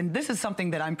like this. And this is something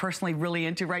that I'm personally really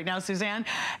into right now, Suzanne,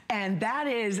 and that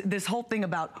is this whole thing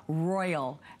about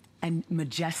royal and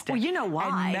majestic. Well, you know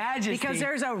why? And majesty. Because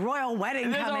there's a royal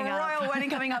wedding coming up. There's a royal wedding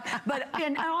coming up. But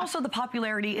and also the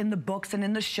popularity in the books and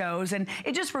in the shows. And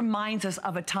it just reminds us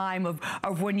of a time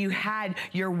of when you had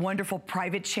your wonderful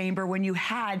private chamber, when you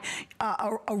had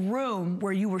a room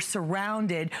where you were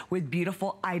surrounded with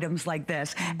beautiful items like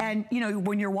this. And, you know,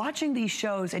 when you're watching these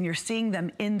shows and you're seeing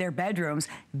them in their bedrooms,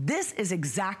 this is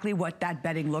exactly what that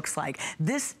bedding looks like.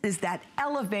 This is that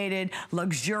elevated,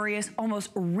 luxurious, almost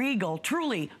regal,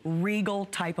 truly regal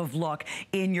type of look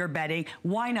in your bedding.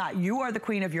 Why not? You are the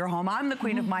queen of your home. I'm the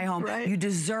queen of my home. Right. You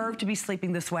deserve to be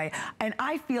sleeping this way. And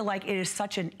I feel like it is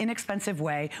such an inexpensive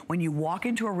way when you walk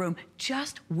into a room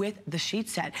just with the sheet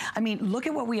set. I mean, look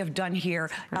at what we have done here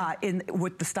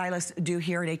what the stylists do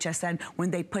here at HSN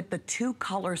when they put the 2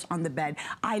 colors on the bed.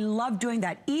 I love doing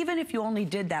that. Even if you only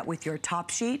did that with your top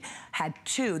sheet, had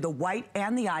 2, the white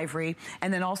and the ivory,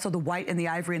 and then also the white and the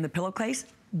ivory in the pillowcase.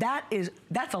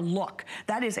 that's a look.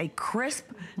 That is a crisp,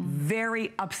 very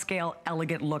upscale,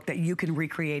 elegant look that you can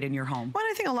recreate in your home. Well,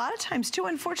 I think a lot of times too,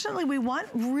 unfortunately, we want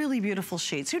really beautiful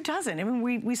sheets. Who doesn't? I mean,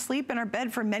 we sleep in our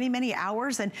bed for many, many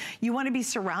hours, and you want to be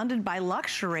surrounded by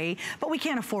luxury, but we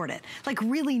can't afford it. Like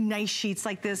really nice sheets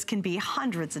like this can be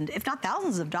hundreds and if not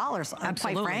thousands of dollars,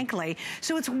 quite frankly.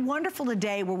 So it's wonderful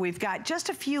today where we've got just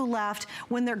a few left.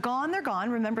 When they're gone, they're gone.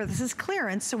 Remember, this is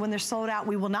clearance, so when they're sold out,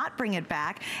 we will not bring it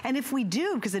back. And if we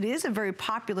do, because it is a very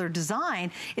popular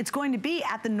design, it's going to be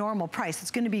at the normal price.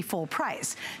 It's going to be full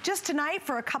price. Just tonight,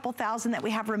 for a couple thousand that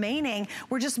we have remaining,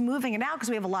 we're just moving it out because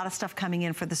we have a lot of stuff coming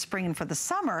in for the spring and for the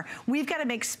summer. We've got to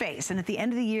make space. And at the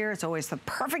end of the year, it's always the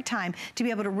perfect time to be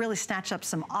able to really snatch up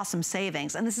some awesome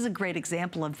savings. And this is a great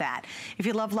example of that. If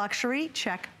you love luxury,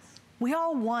 check. We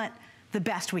all want the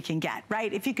best we can get,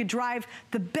 right? If you could drive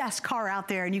the best car out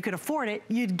there and you could afford it,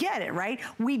 you'd get it, right?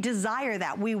 We desire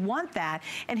that, we want that.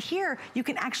 And here, you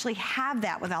can actually have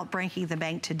that without breaking the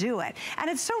bank to do it. And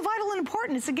it's so vital and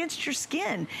important, it's against your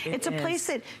skin. It's a place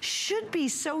that should be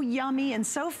so yummy and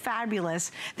so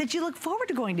fabulous that you look forward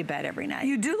to going to bed every night.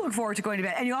 You do look forward to going to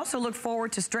bed, and you also look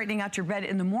forward to straightening out your bed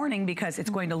in the morning because it's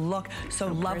going to look so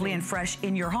lovely and fresh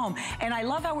in your home. And I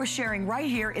love how we're sharing right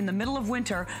here in the middle of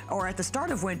winter, or at the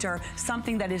start of winter,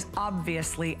 something that is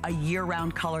obviously a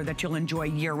year-round color that you'll enjoy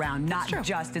year-round, not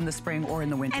just in the spring or in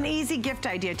the winter. An easy gift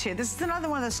idea too. This is another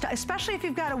one of those, especially if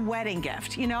you've got a wedding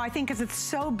gift. You know, I think because it's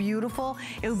so beautiful,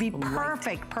 it would be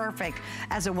perfect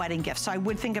as a wedding gift. So I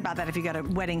would think about that if you got a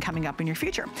wedding coming up in your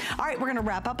future. All right, we're gonna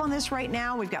wrap up on this right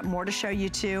now. We've got more to show you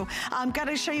too. Got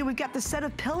to show you, we've got the set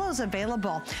of pillows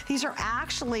available. These are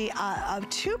actually a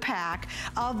 2-pack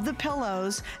of the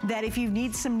pillows that if you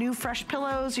need some new fresh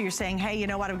pillows, or you're saying, hey, you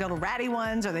know what, I've got a ratty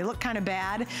one, or they look kind of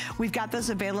bad, we've got those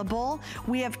available.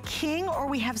 We have king or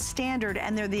we have standard,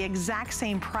 and they're the exact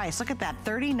same price. Look at that,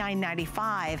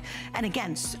 $39.95. And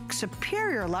again,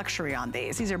 superior luxury on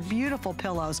these. These are beautiful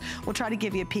pillows. We'll try to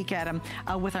give you a peek at them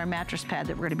with our mattress pad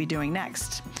that we're gonna be doing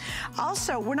next.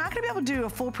 Also, we're not gonna be able to do a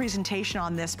full presentation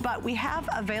on this, but we have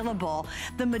available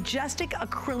the Majestic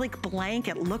acrylic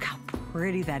blanket. Look how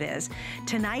pretty that is.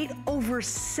 Tonight, over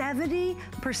 70%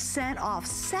 off,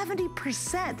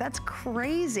 70%, that's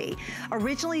crazy.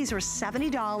 Originally, these were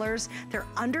 $70, they're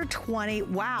under 20.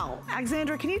 Wow,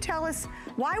 Alexandra, can you tell us,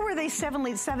 why were they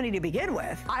 70 to begin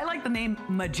with? I like the name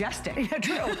Majestic. Yeah,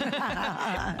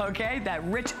 true. Okay, that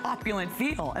rich, opulent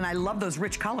feel, and I love those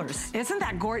rich colors. Isn't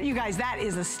that gorgeous? You guys, that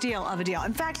is a steal of a deal.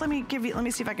 In fact, let me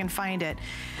see if I can find it.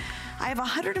 I have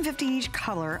 150 each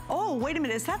color. Oh, wait a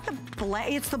minute, is that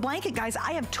it's the blanket, guys.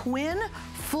 I have twin,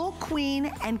 full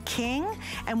queen, and king,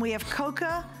 and we have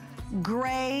coca,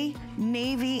 gray,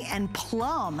 navy, and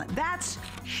plum. That's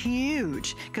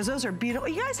huge, because those are beautiful.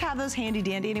 You guys have those handy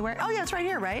dandy anywhere? Oh yeah, it's right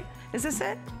here, right? Is this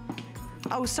it?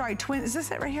 Oh, sorry, twin, is this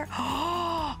it right here?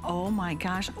 Oh my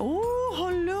gosh, oh,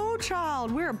 hello,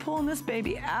 child. We're pulling this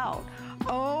baby out.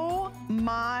 Oh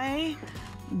my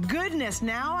goodness,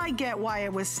 now I get why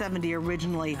it was 70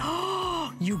 originally.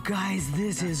 Oh, you guys,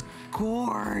 this is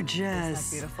gorgeous. Isn't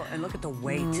that beautiful? And look at the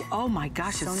weight. Oh my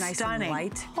gosh, so it's nice stunning. And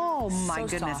light. Oh my so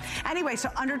goodness. soft. Anyway, so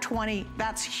under 20,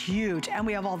 that's huge. And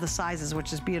we have all the sizes,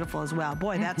 which is beautiful as well.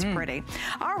 Boy, that's pretty.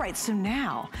 All right, so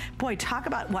now, boy, talk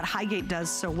about what Highgate does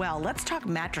so well. Let's talk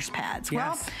mattress pads.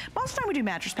 Yes. Well, most of the time we do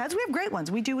mattress pads. We have great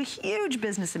ones. We do a huge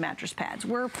business in mattress pads.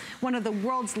 We're one of the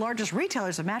world's largest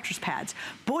retailers of mattress pads.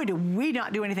 Boy, do we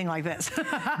not do anything like this.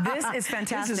 This is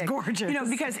fantastic. This is gorgeous. You know,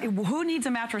 because who needs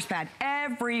a mattress pad?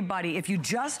 Everybody. If you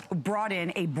just brought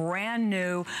in a brand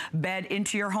new bed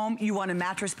into your home, you want a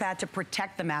mattress pad to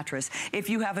protect the mattress. If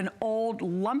you have an old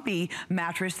lumpy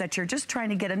mattress that you're just trying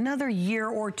to get another year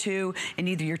or two in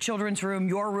either your children's room,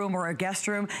 your room, or a guest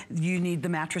room, you need the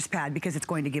mattress pad because it's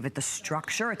going to give it the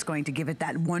structure, it's going to give it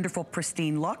that wonderful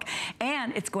pristine look,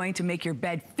 and it's going to make your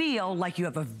bed feel like you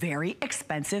have a very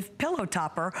expensive pillow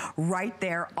topper right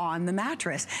there on the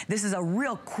mattress. This is a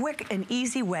real quick and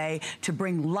easy way to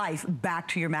bring life back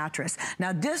to your mattress.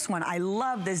 Now this one, I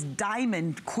love this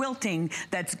diamond quilting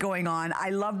that's going on. I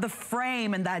love the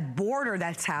frame and that border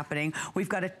that's happening. We've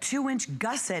got a 2-inch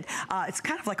gusset. It's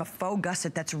kind of like a faux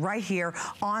gusset that's right here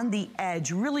on the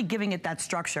edge, really giving it that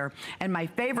structure. And my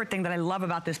favorite thing that I love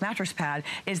about this mattress pad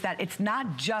is that it's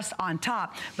not just on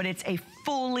top, but it's a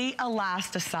fully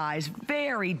elasticized,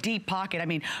 very deep pocket. I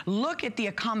mean, look at the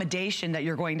accommodation that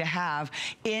you're going to have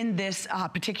in this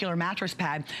particular mattress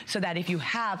pad, so that if you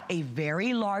have a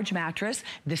very large mattress,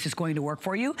 this is going to work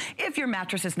for you. If your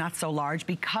mattress is not so large,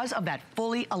 because of that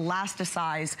fully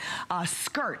elasticized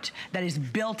skirt that is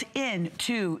built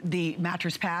into the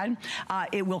mattress pad,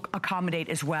 it will accommodate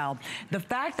as well. The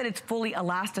fact that it's fully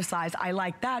elasticized, I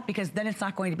like that because then it's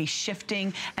not going to be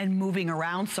shifting and moving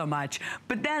around so much.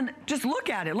 But then just look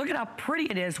at it. Look at how pretty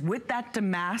it is with that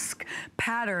damask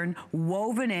pattern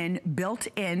woven in, built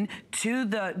in to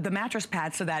the mattress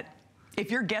pad, so that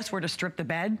if your guests were to strip the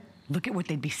bed, look at what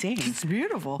they'd be seeing. It's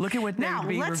beautiful. Look at what they'd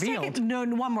be revealed. Now, let's take it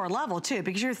one more level, too,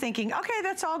 because you're thinking, okay,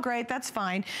 that's all great, that's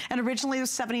fine. And originally it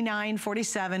was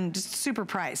 $79.47, just super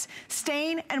price.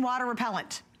 Stain and water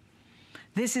repellent.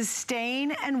 This is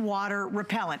stain and water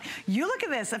repellent. You look at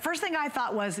this, the first thing I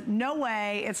thought was, no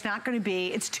way, it's not gonna be,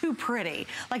 it's too pretty.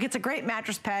 Like, it's a great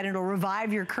mattress pad, it'll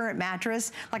revive your current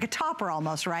mattress, like a topper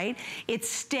almost, right? It's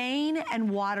stain and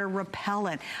water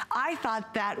repellent. I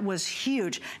thought that was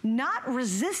huge. Not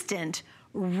resistant,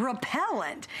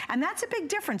 repellent. And that's a big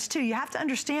difference too. You have to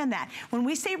understand that. When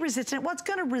we say resistant, well, it's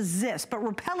gonna resist, but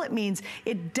repellent means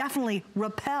it definitely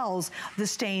repels the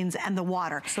stains and the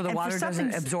water. So the water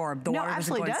doesn't absorb, the water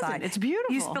doesn't go inside. It's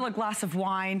beautiful. You spill a glass of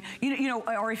wine, you know,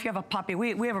 or if you have a puppy,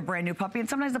 we have a brand new puppy, and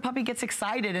sometimes the puppy gets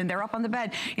excited and they're up on the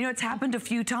bed. You know, it's happened a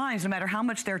few times, no matter how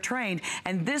much they're trained,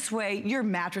 and this way your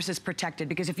mattress is protected,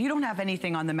 because if you don't have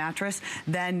anything on the mattress,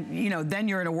 then, you know, then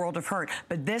you're in a world of hurt.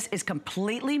 But this is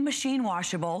completely machine washable.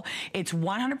 It's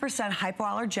 100%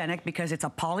 hypoallergenic because it's a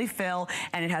polyfill,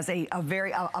 and it has a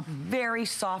very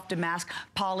soft damask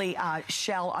poly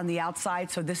shell on the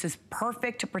outside. So this is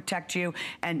perfect to protect you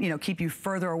and, you know, keep you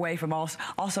further away from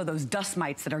also those dust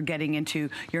mites that are getting into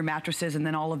your mattresses, and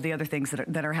then all of the other things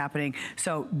that are happening.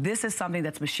 So this is something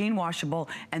that's machine washable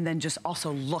and then just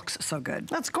also looks so good.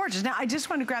 That's gorgeous. Now I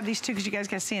just want to grab these two because you guys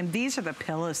can see them. These are the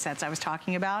pillow sets I was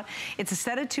talking about. It's a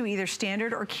set of two, either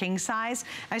standard or king size.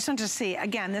 I just want to see,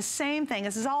 again, the same thing.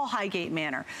 This is all Highgate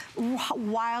Manor.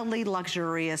 Wildly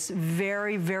luxurious,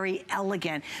 very, very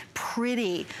elegant,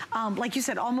 pretty, like you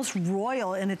said, almost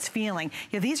royal in its feeling.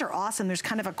 Yeah, these are awesome. There's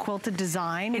kind of a quilted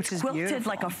design, which is beautiful. It's quilted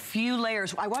like a few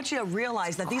layers. I want you to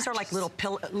realize that these are like little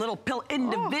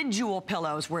individual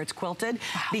pillows where it's quilted,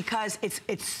 because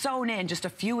it's sewn in just a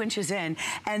few inches in,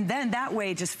 and then that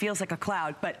way it just feels like a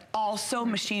cloud, but also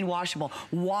machine washable.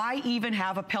 Why even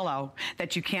have a pillow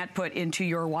that you can't put into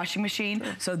your washing machine?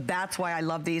 So that's why I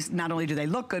love these. Not only do they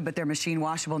look good, but they're machine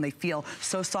washable and they feel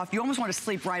so soft. You almost want to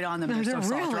sleep right on them. They're so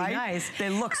really soft, right? Nice. They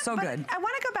look so good. I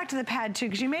want to go back to the pad too,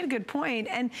 because you made a good point,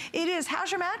 and it is,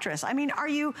 how's your mattress? I mean, are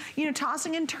you know,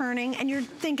 tossing and turning, and you're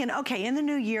thinking, okay, in the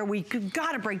new year, we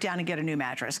got to break down and get a new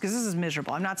mattress, because this is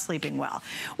miserable. I'm not sleeping well.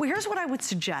 Well, here's what I would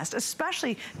suggest,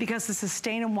 especially because this is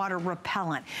stain and water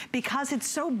repellent, because it's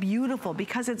so beautiful,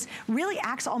 because it's really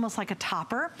acts almost like a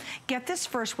topper. Get this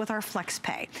first with our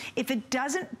FlexPay. If it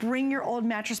doesn't bring your old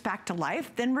mattress back to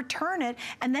life, then return it,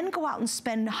 and then go out and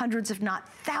spend hundreds, if not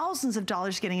thousands of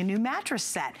dollars getting a new mattress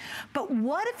set. But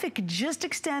what if it could just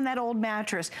extend that old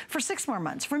mattress for 6 more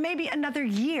months, for maybe another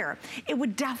year? It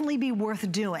would definitely be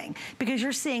worth doing, because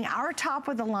you're seeing our top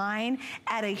of the line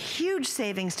at a huge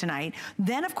savings tonight.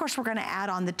 Then, of course, we're gonna add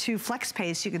on the 2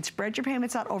 FlexPays, so you can spread your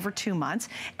payments out over 2 months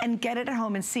and get it at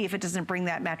home and see if it doesn't bring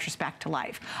that mattress back to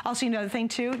life. Also, another thing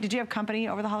too, did you have company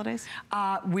over the holidays?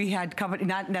 We had company,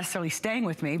 not necessarily staying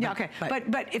with me. But, yeah, okay,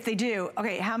 but if they do,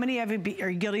 okay, how many of you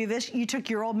are guilty of this? You took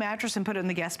your old mattress and put it in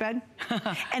the guest bed?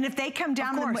 And if they come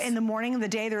down in the morning of the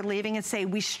day they're leaving and say,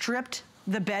 we stripped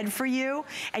the bed for you,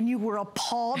 and you were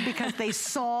appalled because they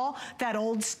saw that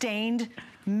old stained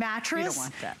mattress, you don't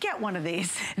want that. Get one of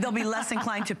these. They'll be less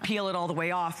inclined to peel it all the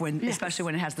way off, when, especially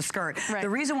when it has the skirt. Right. The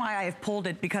reason why I have pulled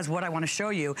it, because what I want to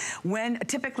show you,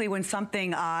 typically when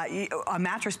something, a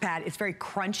mattress pad, it's very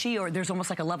crunchy, or there's almost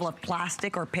like a level of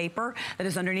plastic or paper that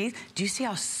is underneath. Do you see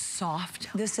how soft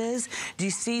this is? Do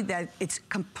you see that it's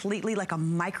completely like a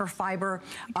microfiber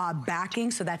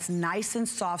backing? So that's nice and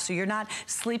soft, so you're not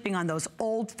sleeping on those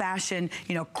old-fashioned,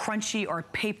 you know, crunchy or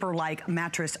paper-like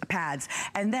mattress pads.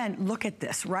 And then look at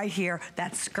this right here,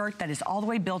 that skirt that is all the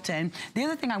way built in. The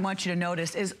other thing I want you to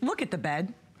notice is, look at the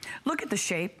bed. Look at the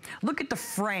shape, look at the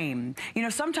frame. You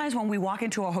know, sometimes when we walk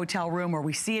into a hotel room or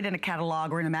we see it in a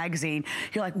catalog or in a magazine,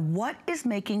 you're like, what is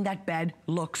making that bed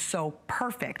look so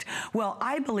perfect? Well,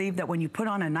 I believe that when you put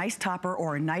on a nice topper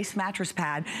or a nice mattress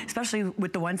pad, especially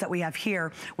with the ones that we have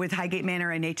here with Highgate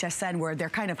Manor and HSN, where they're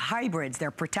kind of hybrids,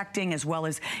 they're protecting as well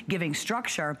as giving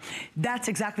structure, that's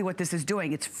exactly what this is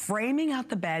doing. It's framing out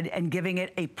the bed and giving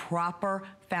it a proper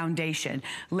foundation.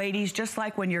 Ladies, just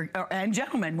like when you're, and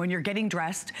gentlemen, when you're getting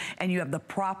dressed and you have the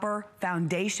proper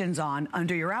foundations on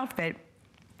under your outfit,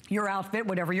 your outfit,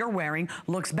 whatever you're wearing,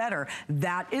 looks better.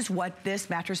 That is what this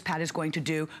mattress pad is going to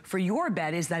do for your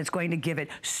bed, is that it's going to give it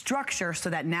structure so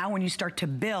that now when you start to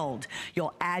build,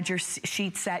 you'll add your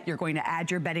sheet set, you're going to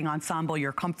add your bedding ensemble,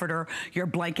 your comforter, your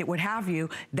blanket, what have you.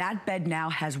 That bed now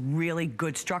has really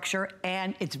good structure,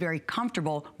 and it's very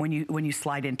comfortable when you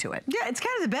slide into it. Yeah, it's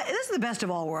kind of the best. This is the best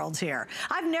of all worlds here.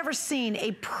 I've never seen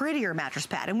a prettier mattress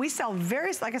pad, and we sell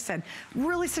various, like I said,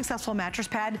 really successful mattress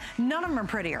pad. None of them are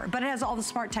prettier, but it has all the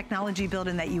smart technology built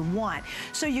in that you want.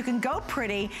 So you can go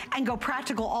pretty and go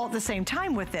practical all at the same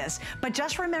time with this. But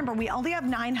just remember, we only have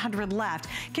 900 left.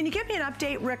 Can you give me an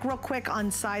update, Rick, real quick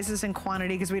on sizes and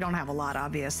quantity, because we don't have a lot,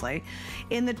 obviously.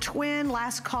 In the twin,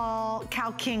 last call,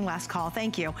 cow king, last call,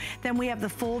 thank you. Then we have the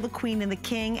full, the queen, and the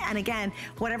king. And again,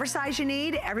 whatever size you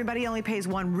need, everybody only pays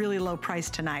one really low price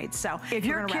tonight. So if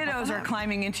your kiddos are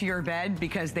climbing into your bed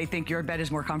because they think your bed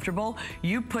is more comfortable,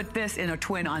 you put this in a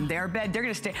twin on their bed, they're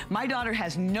gonna stay. My daughter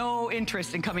has no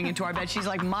interest in coming into our bed. She's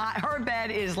like, her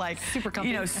bed is like, super comfortable.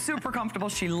 You know, super comfortable.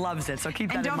 She loves it, so keep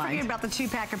that in mind. And don't forget about the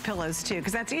 2-pack of pillows too,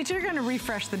 because that's, if you're gonna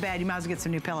refresh the bed, you might as well get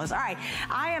some new pillows. All right,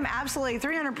 I am absolutely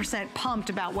 300% pumped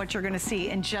about what you're gonna see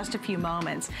in just a few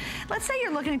moments. Let's say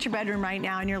you're looking at your bedroom right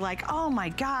now and you're like, oh my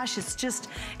gosh, it's just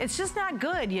not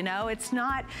good, you know? It's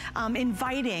not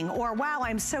inviting, or wow,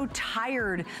 I'm so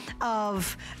tired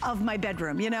of my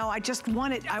bedroom, you know? I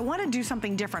want to do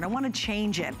something different. I want to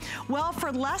change it. Well,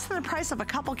 for less than the price of a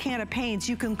couple can of paints,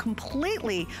 you can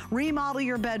completely remodel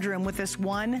your bedroom with this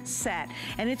one set,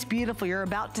 and it's beautiful. You're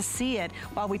about to see it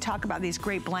while we talk about these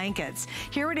great blankets.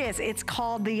 Here it is. It's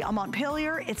called the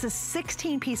Montpelier. It's a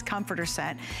 16-piece comforter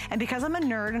set, and because I'm a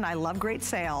nerd and I love great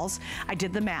sales, I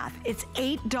did the math. It's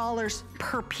 $8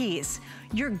 per piece.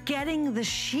 You're getting the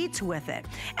sheets with it.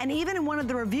 And even in one of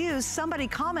the reviews, somebody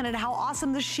commented how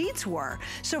awesome the sheets were.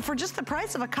 So for just the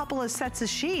price of a couple of sets of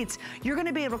sheets, you're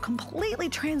gonna be able to completely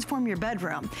transform your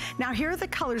bedroom. Now here are the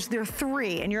colors, there are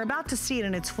 3, and you're about to see it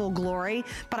in its full glory,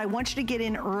 but I want you to get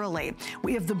in early.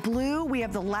 We have the blue, we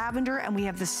have the lavender, and we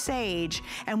have the sage,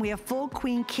 and we have full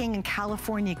queen, king, and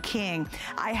California king.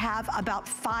 I have about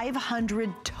 500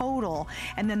 total,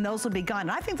 and then those will be gone.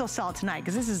 And I think they'll sell it tonight,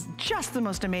 because this is just the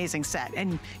most amazing set.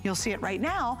 And you'll see it right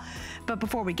now. But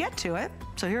before we get to it,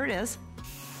 so here it is.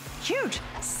 Huge,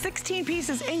 16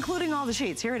 pieces, including all the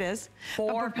sheets. Here it is.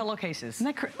 4 pillowcases.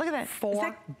 Look at that.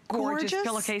 4 gorgeous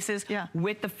pillowcases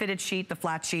with the fitted sheet, the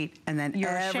flat sheet, and then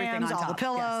your everything shams, on top. all the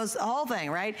pillows, the whole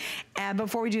thing, right? And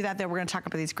before we do that, though, we're gonna talk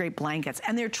about these great blankets.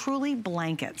 And they're truly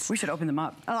blankets. We should open them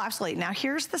up. Oh, absolutely. Now,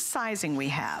 here's the sizing we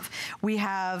have. We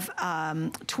have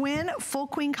twin, full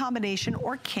queen combination,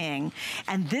 or king.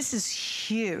 And this is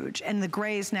huge. And the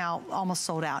gray is now almost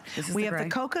sold out. We have the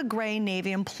Coca Gray,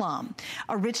 Navy, and Plum.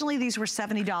 Originally, these were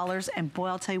 $70, and boy,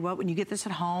 I'll tell you what, when you get this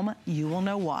at home, you will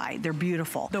know why. They're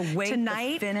beautiful. The weight,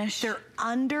 tonight, the finish. They're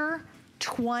under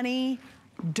 $20.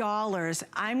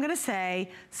 I'm gonna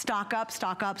say stock up,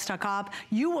 stock up, stock up.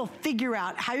 You will figure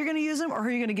out how you're gonna use them or who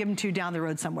you're gonna give them to down the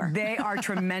road somewhere. They are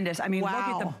tremendous. I mean, look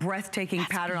at the breathtaking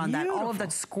pattern on that. All of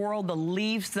that squirrel, the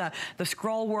leaves, the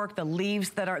scroll work, the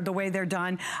leaves that are the way they're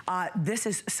done. This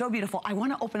is so beautiful. I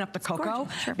wanna open up the cocoa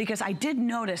because I did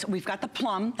notice we've got the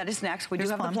plum that is next. We do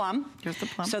have the plum. Here's the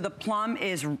plum. So the plum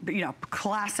is, you know,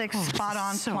 classic, spot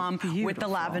on plum with the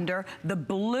lavender. The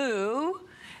blue.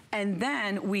 And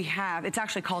then we have, it's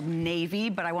actually called navy,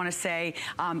 but I wanna say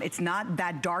it's not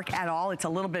that dark at all. It's a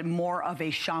little bit more of a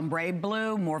chambray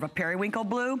blue, more of a periwinkle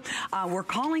blue. We're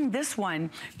calling this one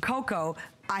cocoa.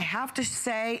 I have to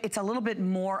say it's a little bit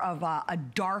more of a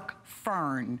dark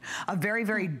fern, a very,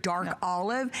 very dark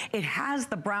olive. It has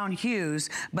the brown hues,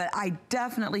 but I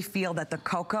definitely feel that the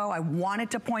cocoa, I wanted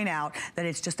to point out that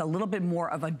it's just a little bit more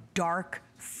of a dark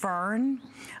fern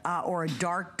or a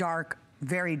dark,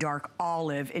 very dark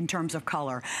olive in terms of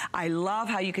color. I love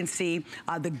how you can see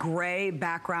the gray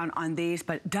background on these,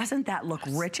 but doesn't that look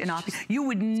rich and obvious? You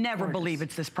would never believe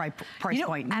it's this price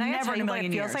point. And never in a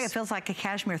million years. It feels like a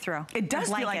cashmere throw. It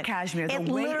does feel like cashmere. It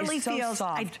literally feels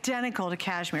soft. Identical to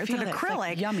cashmere. It's an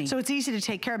acrylic, yummy. So it's easy to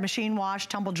take care of, machine wash,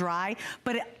 tumble dry,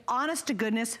 but it, honest to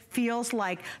goodness, feels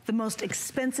like the most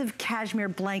expensive cashmere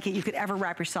blanket you could ever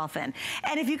wrap yourself in.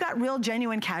 And if you got real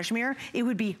genuine cashmere, it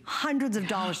would be hundreds of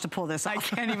dollars to pull this off. I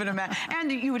can't even imagine.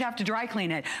 And you would have to dry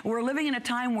clean it. We're living in a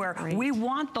time where we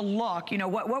want the look. You know,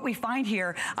 what we find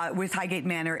here with Highgate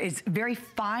Manor is very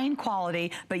fine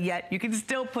quality, but yet you can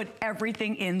still put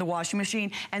everything in the washing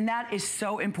machine. And that is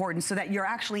so important so that you're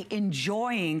actually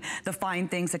enjoying the fine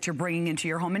things that you're bringing into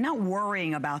your home and not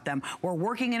worrying about them. We're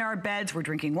working in our beds, we're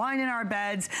drinking wine in our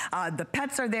beds. The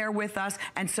pets are there with us.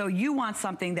 And so you want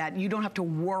something that you don't have to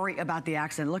worry about the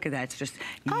accent. Look at that. It's just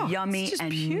yummy and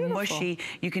beautiful. Mushy.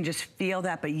 You can just feel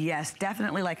that. But yes,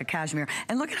 definitely like a cashmere.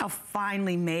 And look at how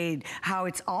finely made, how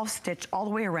it's all stitched all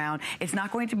the way around. It's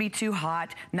not going to be too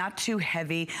hot, not too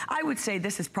heavy. I would say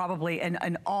this is probably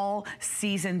an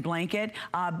all-season blanket,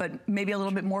 but maybe a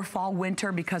little bit more fall,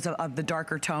 winter because of the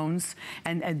darker tones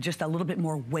and just a little bit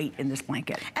more weight in this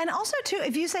blanket. And also, too,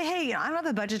 if you say, hey, I don't have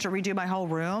the budget to redo my whole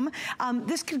room,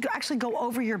 this could actually go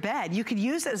over your bed. You could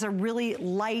use it as a really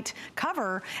light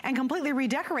cover and completely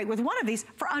redecorate with one of these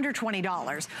for under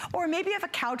 $20. Or maybe you have a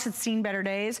couch that's seen better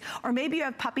days, or maybe you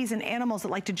have puppies and animals that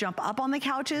like to jump up on the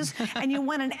couches and you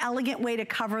want an elegant way to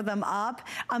cover them up.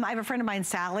 I have a friend of mine,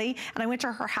 Sally, and I went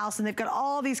to her house and they've got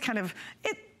all these kind of,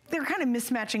 they're kind of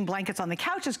mismatching blankets on the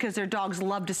couches because their dogs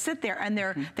love to sit there and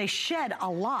they shed a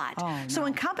lot. Oh, no. So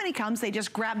when company comes, they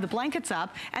just grab the blankets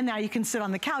up and now you can sit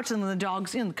on the couch, and when the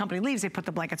dogs, the company leaves, they put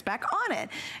the blankets back on it.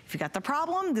 If you got the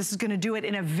problem, this is gonna do it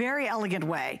in a very elegant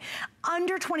way.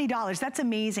 Under $20, that's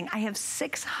amazing. I have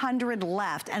 600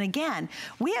 left. And again,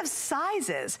 we have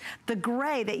sizes. The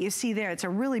gray that you see there, it's a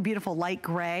really beautiful light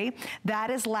gray. That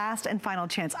is last and final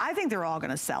chance. I think they're all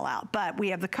gonna sell out, but we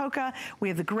have the coca, we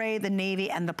have the gray, the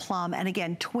navy, and the plum. And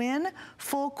again, twin,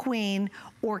 full queen,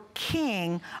 or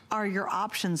king are your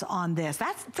options on this.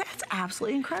 That's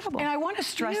absolutely incredible. And I want to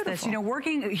stress this, you know,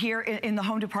 working here in the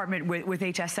home department with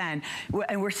HSN,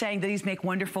 and we're saying that these make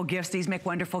wonderful gifts,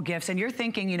 and you're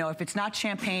thinking, you know, if it's not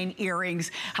champagne,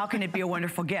 earrings, how can it be a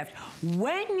wonderful gift?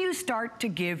 When you start to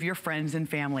give your friends and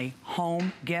family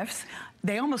home gifts,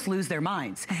 they almost lose their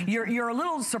minds. You're a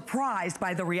little surprised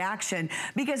by the reaction,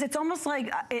 because it's almost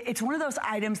like it's one of those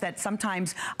items that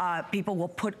sometimes people will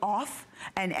put off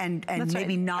and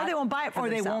maybe not. Or they won't buy it for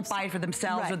themselves. Or they won't buy it for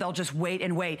themselves, right. Or they'll just wait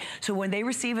and wait. So when they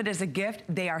receive it as a gift,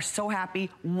 they are so happy.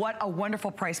 What a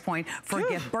wonderful price point for a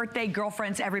gift. Birthday,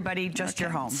 girlfriends, everybody, just your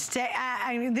home.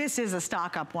 I mean, this is a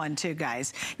stock up one too,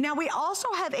 guys. Now we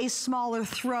also have a smaller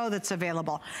throw that's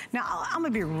available. Now I'm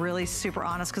gonna be really super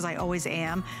honest, because I always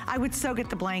am. I would so get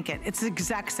the blanket. It's the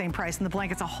exact same price, and the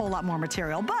blanket's a whole lot more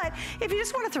material. But if you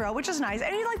just want to throw, which is nice,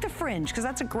 and you like the fringe, because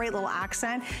that's a great little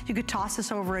accent, you could toss this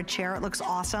over a chair. It looks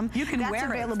awesome. You can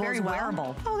wear it. It's very as well.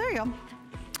 wearable. Oh, there you go.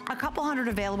 A couple hundred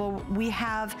available. We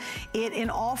have it in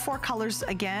all 4 colors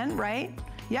again, right?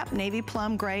 Yep, navy,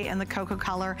 plum, gray, and the cocoa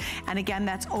color. And again,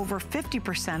 that's over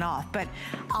 50% off. But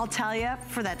I'll tell you,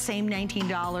 for that same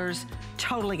 $19,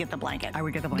 totally get the blanket. I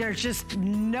would get the blanket. There's just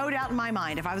no doubt in my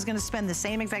mind. If I was gonna spend the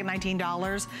same exact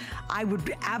 $19, I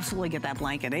would absolutely get that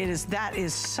blanket. That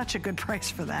is such a good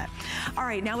price for that. All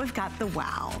right, now we've got the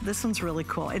wow. This one's really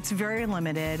cool. It's very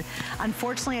limited.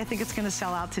 Unfortunately, I think it's gonna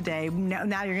sell out today.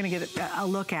 Now you're gonna get a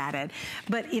look at it.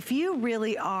 But if you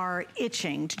really are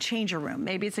itching to change your room,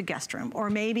 maybe it's a guest room, or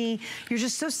maybe you're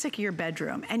just so sick of your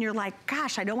bedroom and you're like,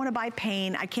 gosh, I don't want to buy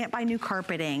paint, I can't buy new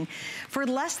carpeting. For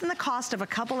less than the cost of a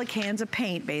couple of cans of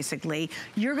paint, basically,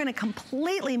 you're going to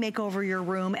completely make over your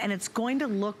room, and it's going to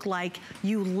look like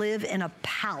you live in a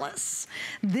palace.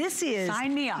 This is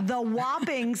Sign me up. The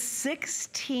whopping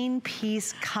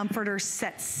 16-piece comforter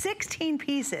set. 16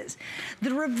 pieces.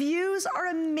 The reviews are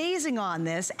amazing on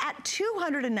this at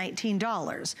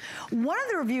 $219. One of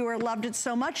the reviewers loved it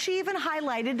so much, she even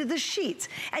highlighted the sheets.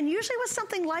 And usually with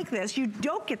something like this, you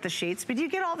don't get the sheets, but you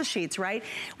get all the sheets, right?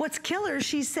 What's killer,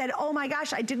 she said, oh my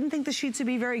gosh, I didn't think the sheets would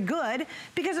be very good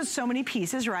because it's so many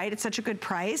pieces, right? It's such a good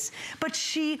price, but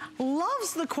she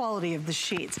loves the quality of the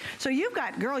sheets. So you've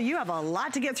got, girl, you have a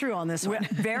lot to get through on this one.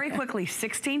 Very quickly,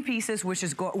 16 pieces, which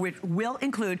will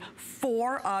include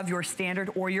 4 of your standard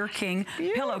or your king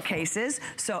pillowcases.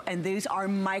 So, and these are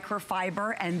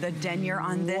microfiber, and the denier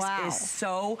on this is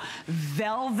so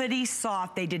velvety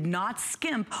soft. They did not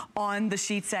skimp on the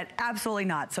sheet set, absolutely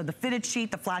not. So the fitted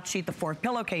sheet, the flat sheet, the 4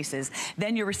 pillowcases.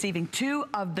 Then you're receiving 2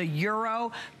 of the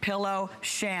Euro pillow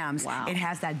shams. Wow. It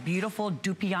has that beautiful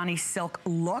Dupioni silk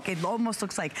look. It almost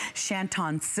looks like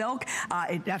Shanton silk.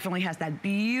 It definitely has that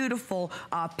beautiful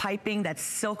piping, that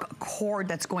silk cord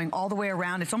that's going all the way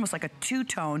around. It's almost like a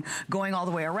 2-tone going all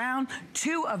the way around.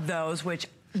 2 of those, which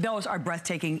those are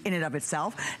breathtaking in and of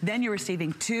itself. Then you're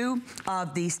receiving 2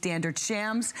 of the standard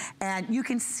shams, and you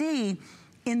can see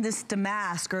in this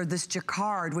damask or this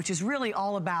jacquard, which is really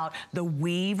all about the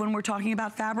weave when we're talking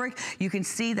about fabric, you can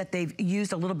see that they've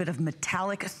used a little bit of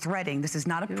metallic threading. This is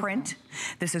not a print.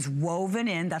 This is woven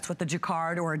in. That's what the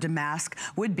jacquard or a damask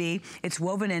would be. It's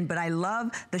woven in, but I love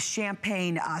the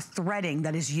champagne threading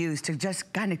that is used to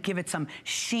just kind of give it some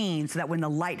sheen so that when the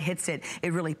light hits it,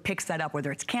 it really picks that up,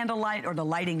 whether it's candlelight or the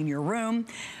lighting in your room.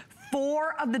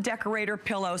 4 of the decorator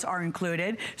pillows are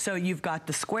included. So you've got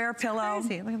the square pillow.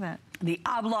 Crazy, look at that. The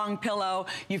oblong pillow,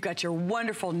 you've got your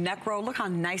wonderful neck roll. Look how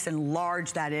nice and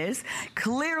large that is.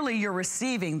 Clearly you're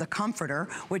receiving the comforter,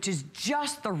 which is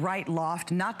just the right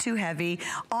loft, not too heavy.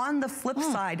 On the flip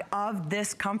side of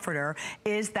this comforter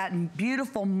is that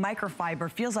beautiful microfiber,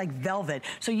 feels like velvet.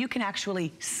 So you can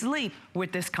actually sleep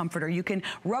with this comforter. You can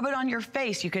rub it on your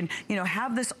face. You can, you know,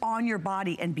 have this on your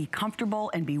body and be comfortable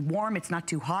and be warm. It's not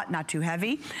too hot, not too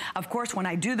heavy. Of course, when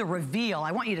I do the reveal,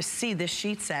 I want you to see this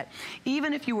sheet set.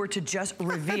 Even if you were to just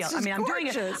reveal. I mean, I'm doing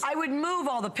it. I would move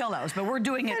all the pillows, but we're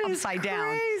doing it upside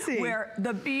down. Where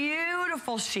the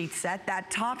beautiful sheet set, that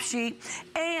top sheet,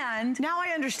 and now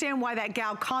I understand why that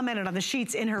gal commented on the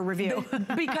sheets in her review.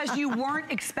 Because you weren't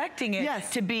expecting it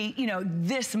to be, you know,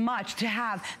 this much, to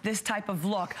have this type of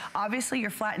look. Obviously, your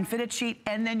flat and fitted sheet,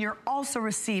 and then you're also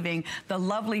receiving the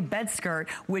lovely bed skirt,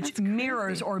 which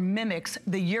mirrors or mimics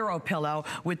the Euro pillow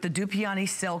with the Dupioni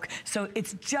silk. So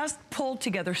it's just pulled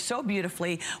together so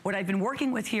beautifully. What I've been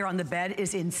working with here on the bed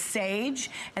is in sage,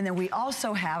 and then we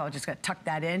also have, I'll just gotta tuck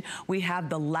that in, we have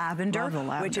the lavender,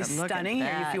 which is stunning.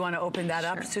 If you want to open that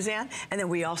up, Suzanne. And then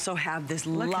we also have this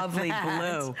lovely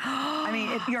blue. I mean,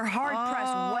 if you're hard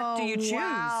pressed, what do you choose?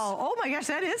 Wow. Oh my gosh,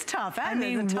 that is tough. That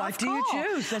is a tough what do you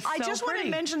choose? That's I so just want to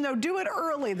mention though, do it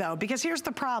early though, because here's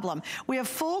the problem. We have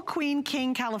full queen,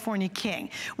 king, California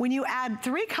king. When you add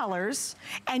 3 colors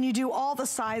and you do all the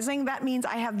sizing, that means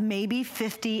I have maybe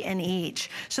 50 in each.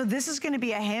 So this is going to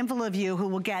be a handful of you who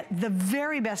will get the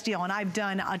very best deal. And I've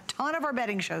done a ton of our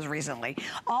bedding shows recently.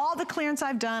 All the clearance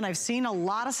I've done, I've seen a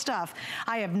lot of stuff.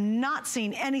 I have not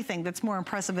seen anything that's more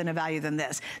impressive in a value than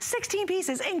this. 16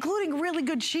 pieces, including really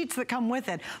good sheets that come with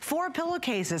it. 4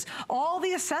 pillowcases, all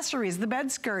the accessories, the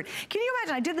bed skirt. Can you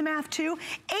imagine, I did the math too,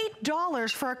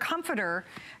 $8 for a comforter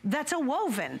that's a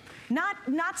woven,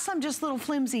 not some just little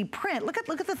flimsy print. Look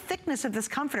at the thickness of this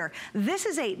comforter. This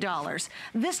is $8.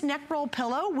 This neck roll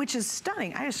pillow, which is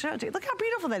stunning. I just showed it to you. Look how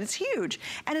beautiful that is. It's huge.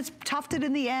 And it's tufted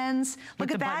in the ends.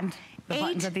 Look at that.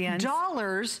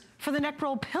 $8 for the neck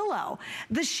roll pillow.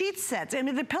 The sheet sets, I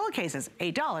mean, the pillowcases,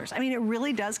 $8. I mean, it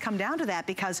really does come down to that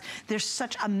because there's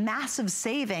such a massive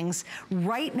savings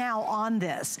right now on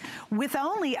this. With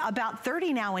only about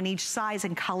 30 now in each size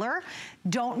and color,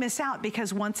 don't miss out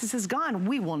because once this is gone,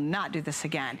 we will not do this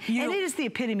again. And it is the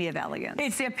epitome of elegance.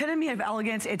 It's the epitome of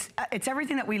elegance. It's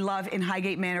everything that we love in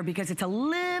Highgate Manor because it's a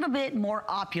little bit more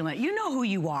opulent. You know who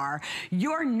you are.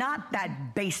 You're not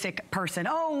that basic person.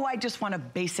 Oh, I just want a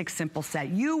basic, simple set.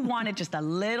 You want it just a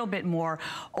little bit more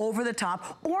over the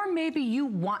top, or maybe you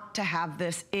want to have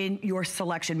this in your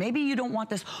selection. Maybe you don't want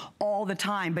this all the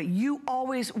time, but you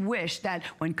always wish that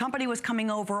when company was coming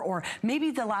over, or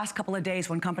maybe the last couple of days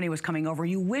when company was coming over,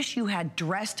 you wish you had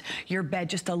dressed your bed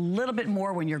just a little bit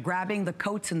more when you're grabbing the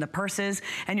coats and the purses,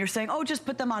 and you're saying, oh, just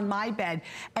put them on my bed.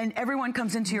 And everyone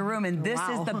comes into your room, and this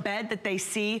is the bed that they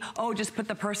see. Oh, just put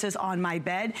the purses on my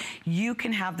bed. You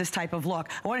can have this type of look.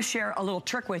 I want to share a little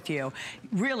trick with you.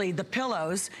 Really, the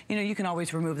pillows, you know, you can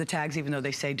always remove the tags even though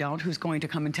they say don't. Who's going to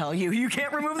come and tell you you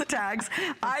can't remove the tags?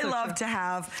 I love to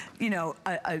have, you know,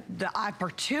 the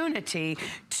opportunity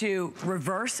to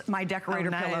reverse my decorator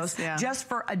pillows just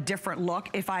for a different look.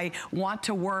 If I want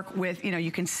to work with, you know,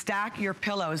 you can stack your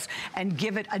pillows and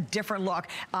give it a different look.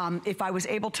 If I was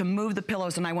able to move the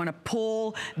pillows and I want to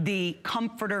pull the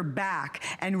comforter back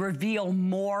and reveal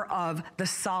more of the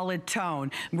solid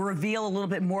tone, reveal a little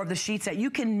bit more of the sheet set,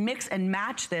 you can mix and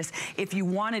match this if you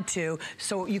wanted to.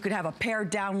 So you could have a pared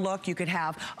down look, you could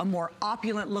have a more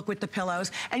opulent look with the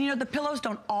pillows. And you know, the pillows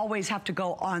don't always have to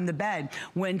go on the bed.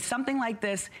 When something like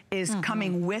this is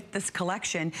coming with this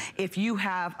collection, if you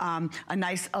have a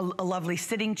nice, a lovely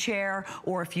sitting chair,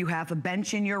 or if you have a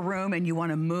bench in your room and you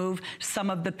want to move some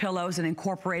of the pillows and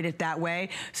incorporate it that way.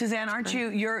 Suzanne, aren't you,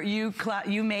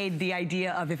 you made the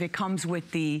idea of if it comes with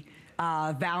the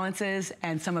valances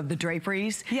and some of the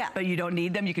draperies, but you don't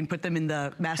need them. You can put them in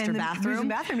the master bathroom.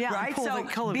 Right? So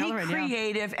be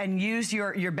creative and use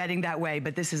your bedding that way.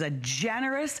 But this is a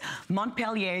generous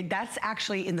Montpellier. That's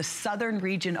actually in the southern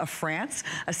region of France,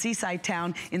 a seaside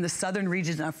town in the southern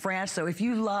region of France. So if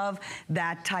you love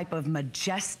that type of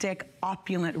majestic,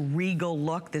 opulent, regal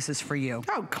look, this is for you.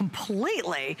 Oh,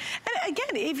 completely. And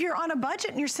again, if you're on a budget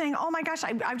and you're saying, oh my gosh,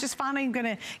 I'm just finally going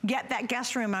to get that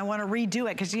guest room, I want to redo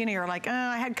it, because you know, you're like,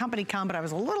 I had company come, but I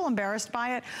was a little embarrassed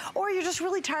by it, or you're just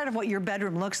really tired of what your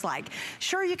bedroom looks like.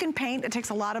 Sure, you can paint. It takes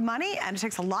a lot of money, and it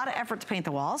takes a lot of effort to paint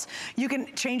the walls. You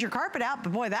can change your carpet out,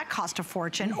 but boy, that costs a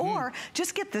fortune. Or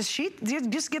just get this sheet,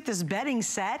 just get this bedding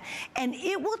set, and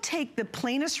it will take the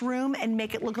plainest room and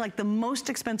make it look like the most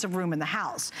expensive room in the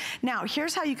house. Now,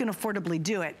 here's how you can affordably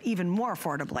do it, even more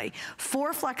affordably.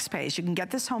 4 flex pays. You can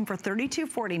get this home for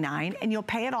 $32.49, and you'll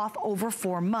pay it off over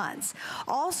 4 months.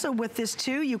 Also, with this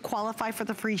too, you qualify for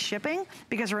the free shipping,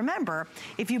 because remember,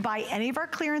 if you buy any of our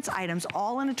clearance items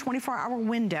all in a 24-hour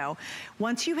window,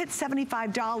 once you hit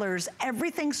 $75,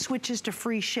 everything switches to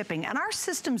free shipping, and our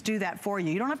systems do that for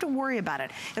you. You don't have to worry about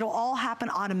it. It'll all happen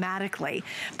automatically.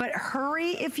 But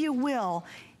hurry, if you will,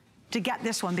 to get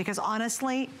this one, because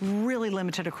honestly, really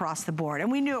limited across the board. And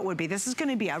we knew it would be. This is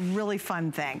gonna be a really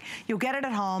fun thing. You'll get it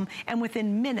at home, and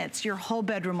within minutes, your whole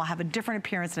bedroom will have a different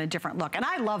appearance and a different look. And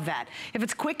I love that. If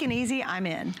it's quick and easy, I'm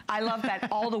in. I love that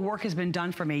all the work has been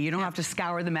done for me. You don't have to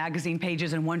scour the magazine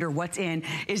pages and wonder what's in.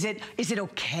 Is it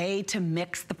okay to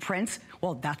mix the prints?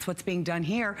 Well, that's what's being done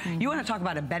here. You wanna talk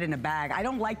about a bed in a bag. I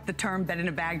don't like the term bed in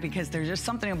a bag because there's just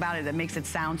something about it that makes it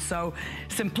sound so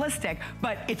simplistic,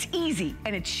 but it's easy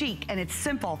and it's chic and it's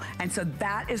simple. And so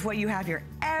that is what you have here.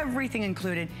 Everything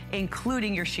included,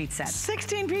 including your sheet set.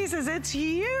 16 pieces, it's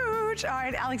huge. All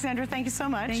right, Alexandra, thank you so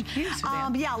much. Thank you,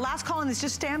 Suzanne. Yeah, last call on this,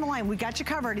 just stay on the line. We got you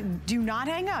covered. Do not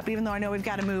hang up, even though I know we've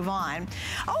got to move on.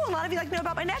 Oh, a lot of you like to know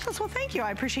about my necklace. Well, thank you, I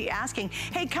appreciate you asking.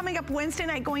 Hey, coming up Wednesday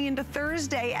night, going into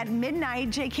Thursday at midnight,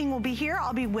 Jay King will be here,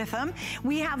 I'll be with him.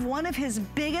 We have one of his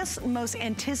biggest, most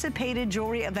anticipated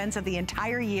jewelry events of the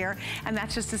entire year, and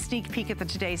that's just a sneak peek at the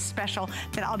today's special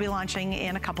that I'll be launching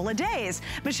in a couple of days.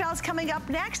 Michelle's coming up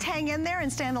next. Hang in there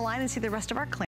and stay on the line and see the rest of our clean.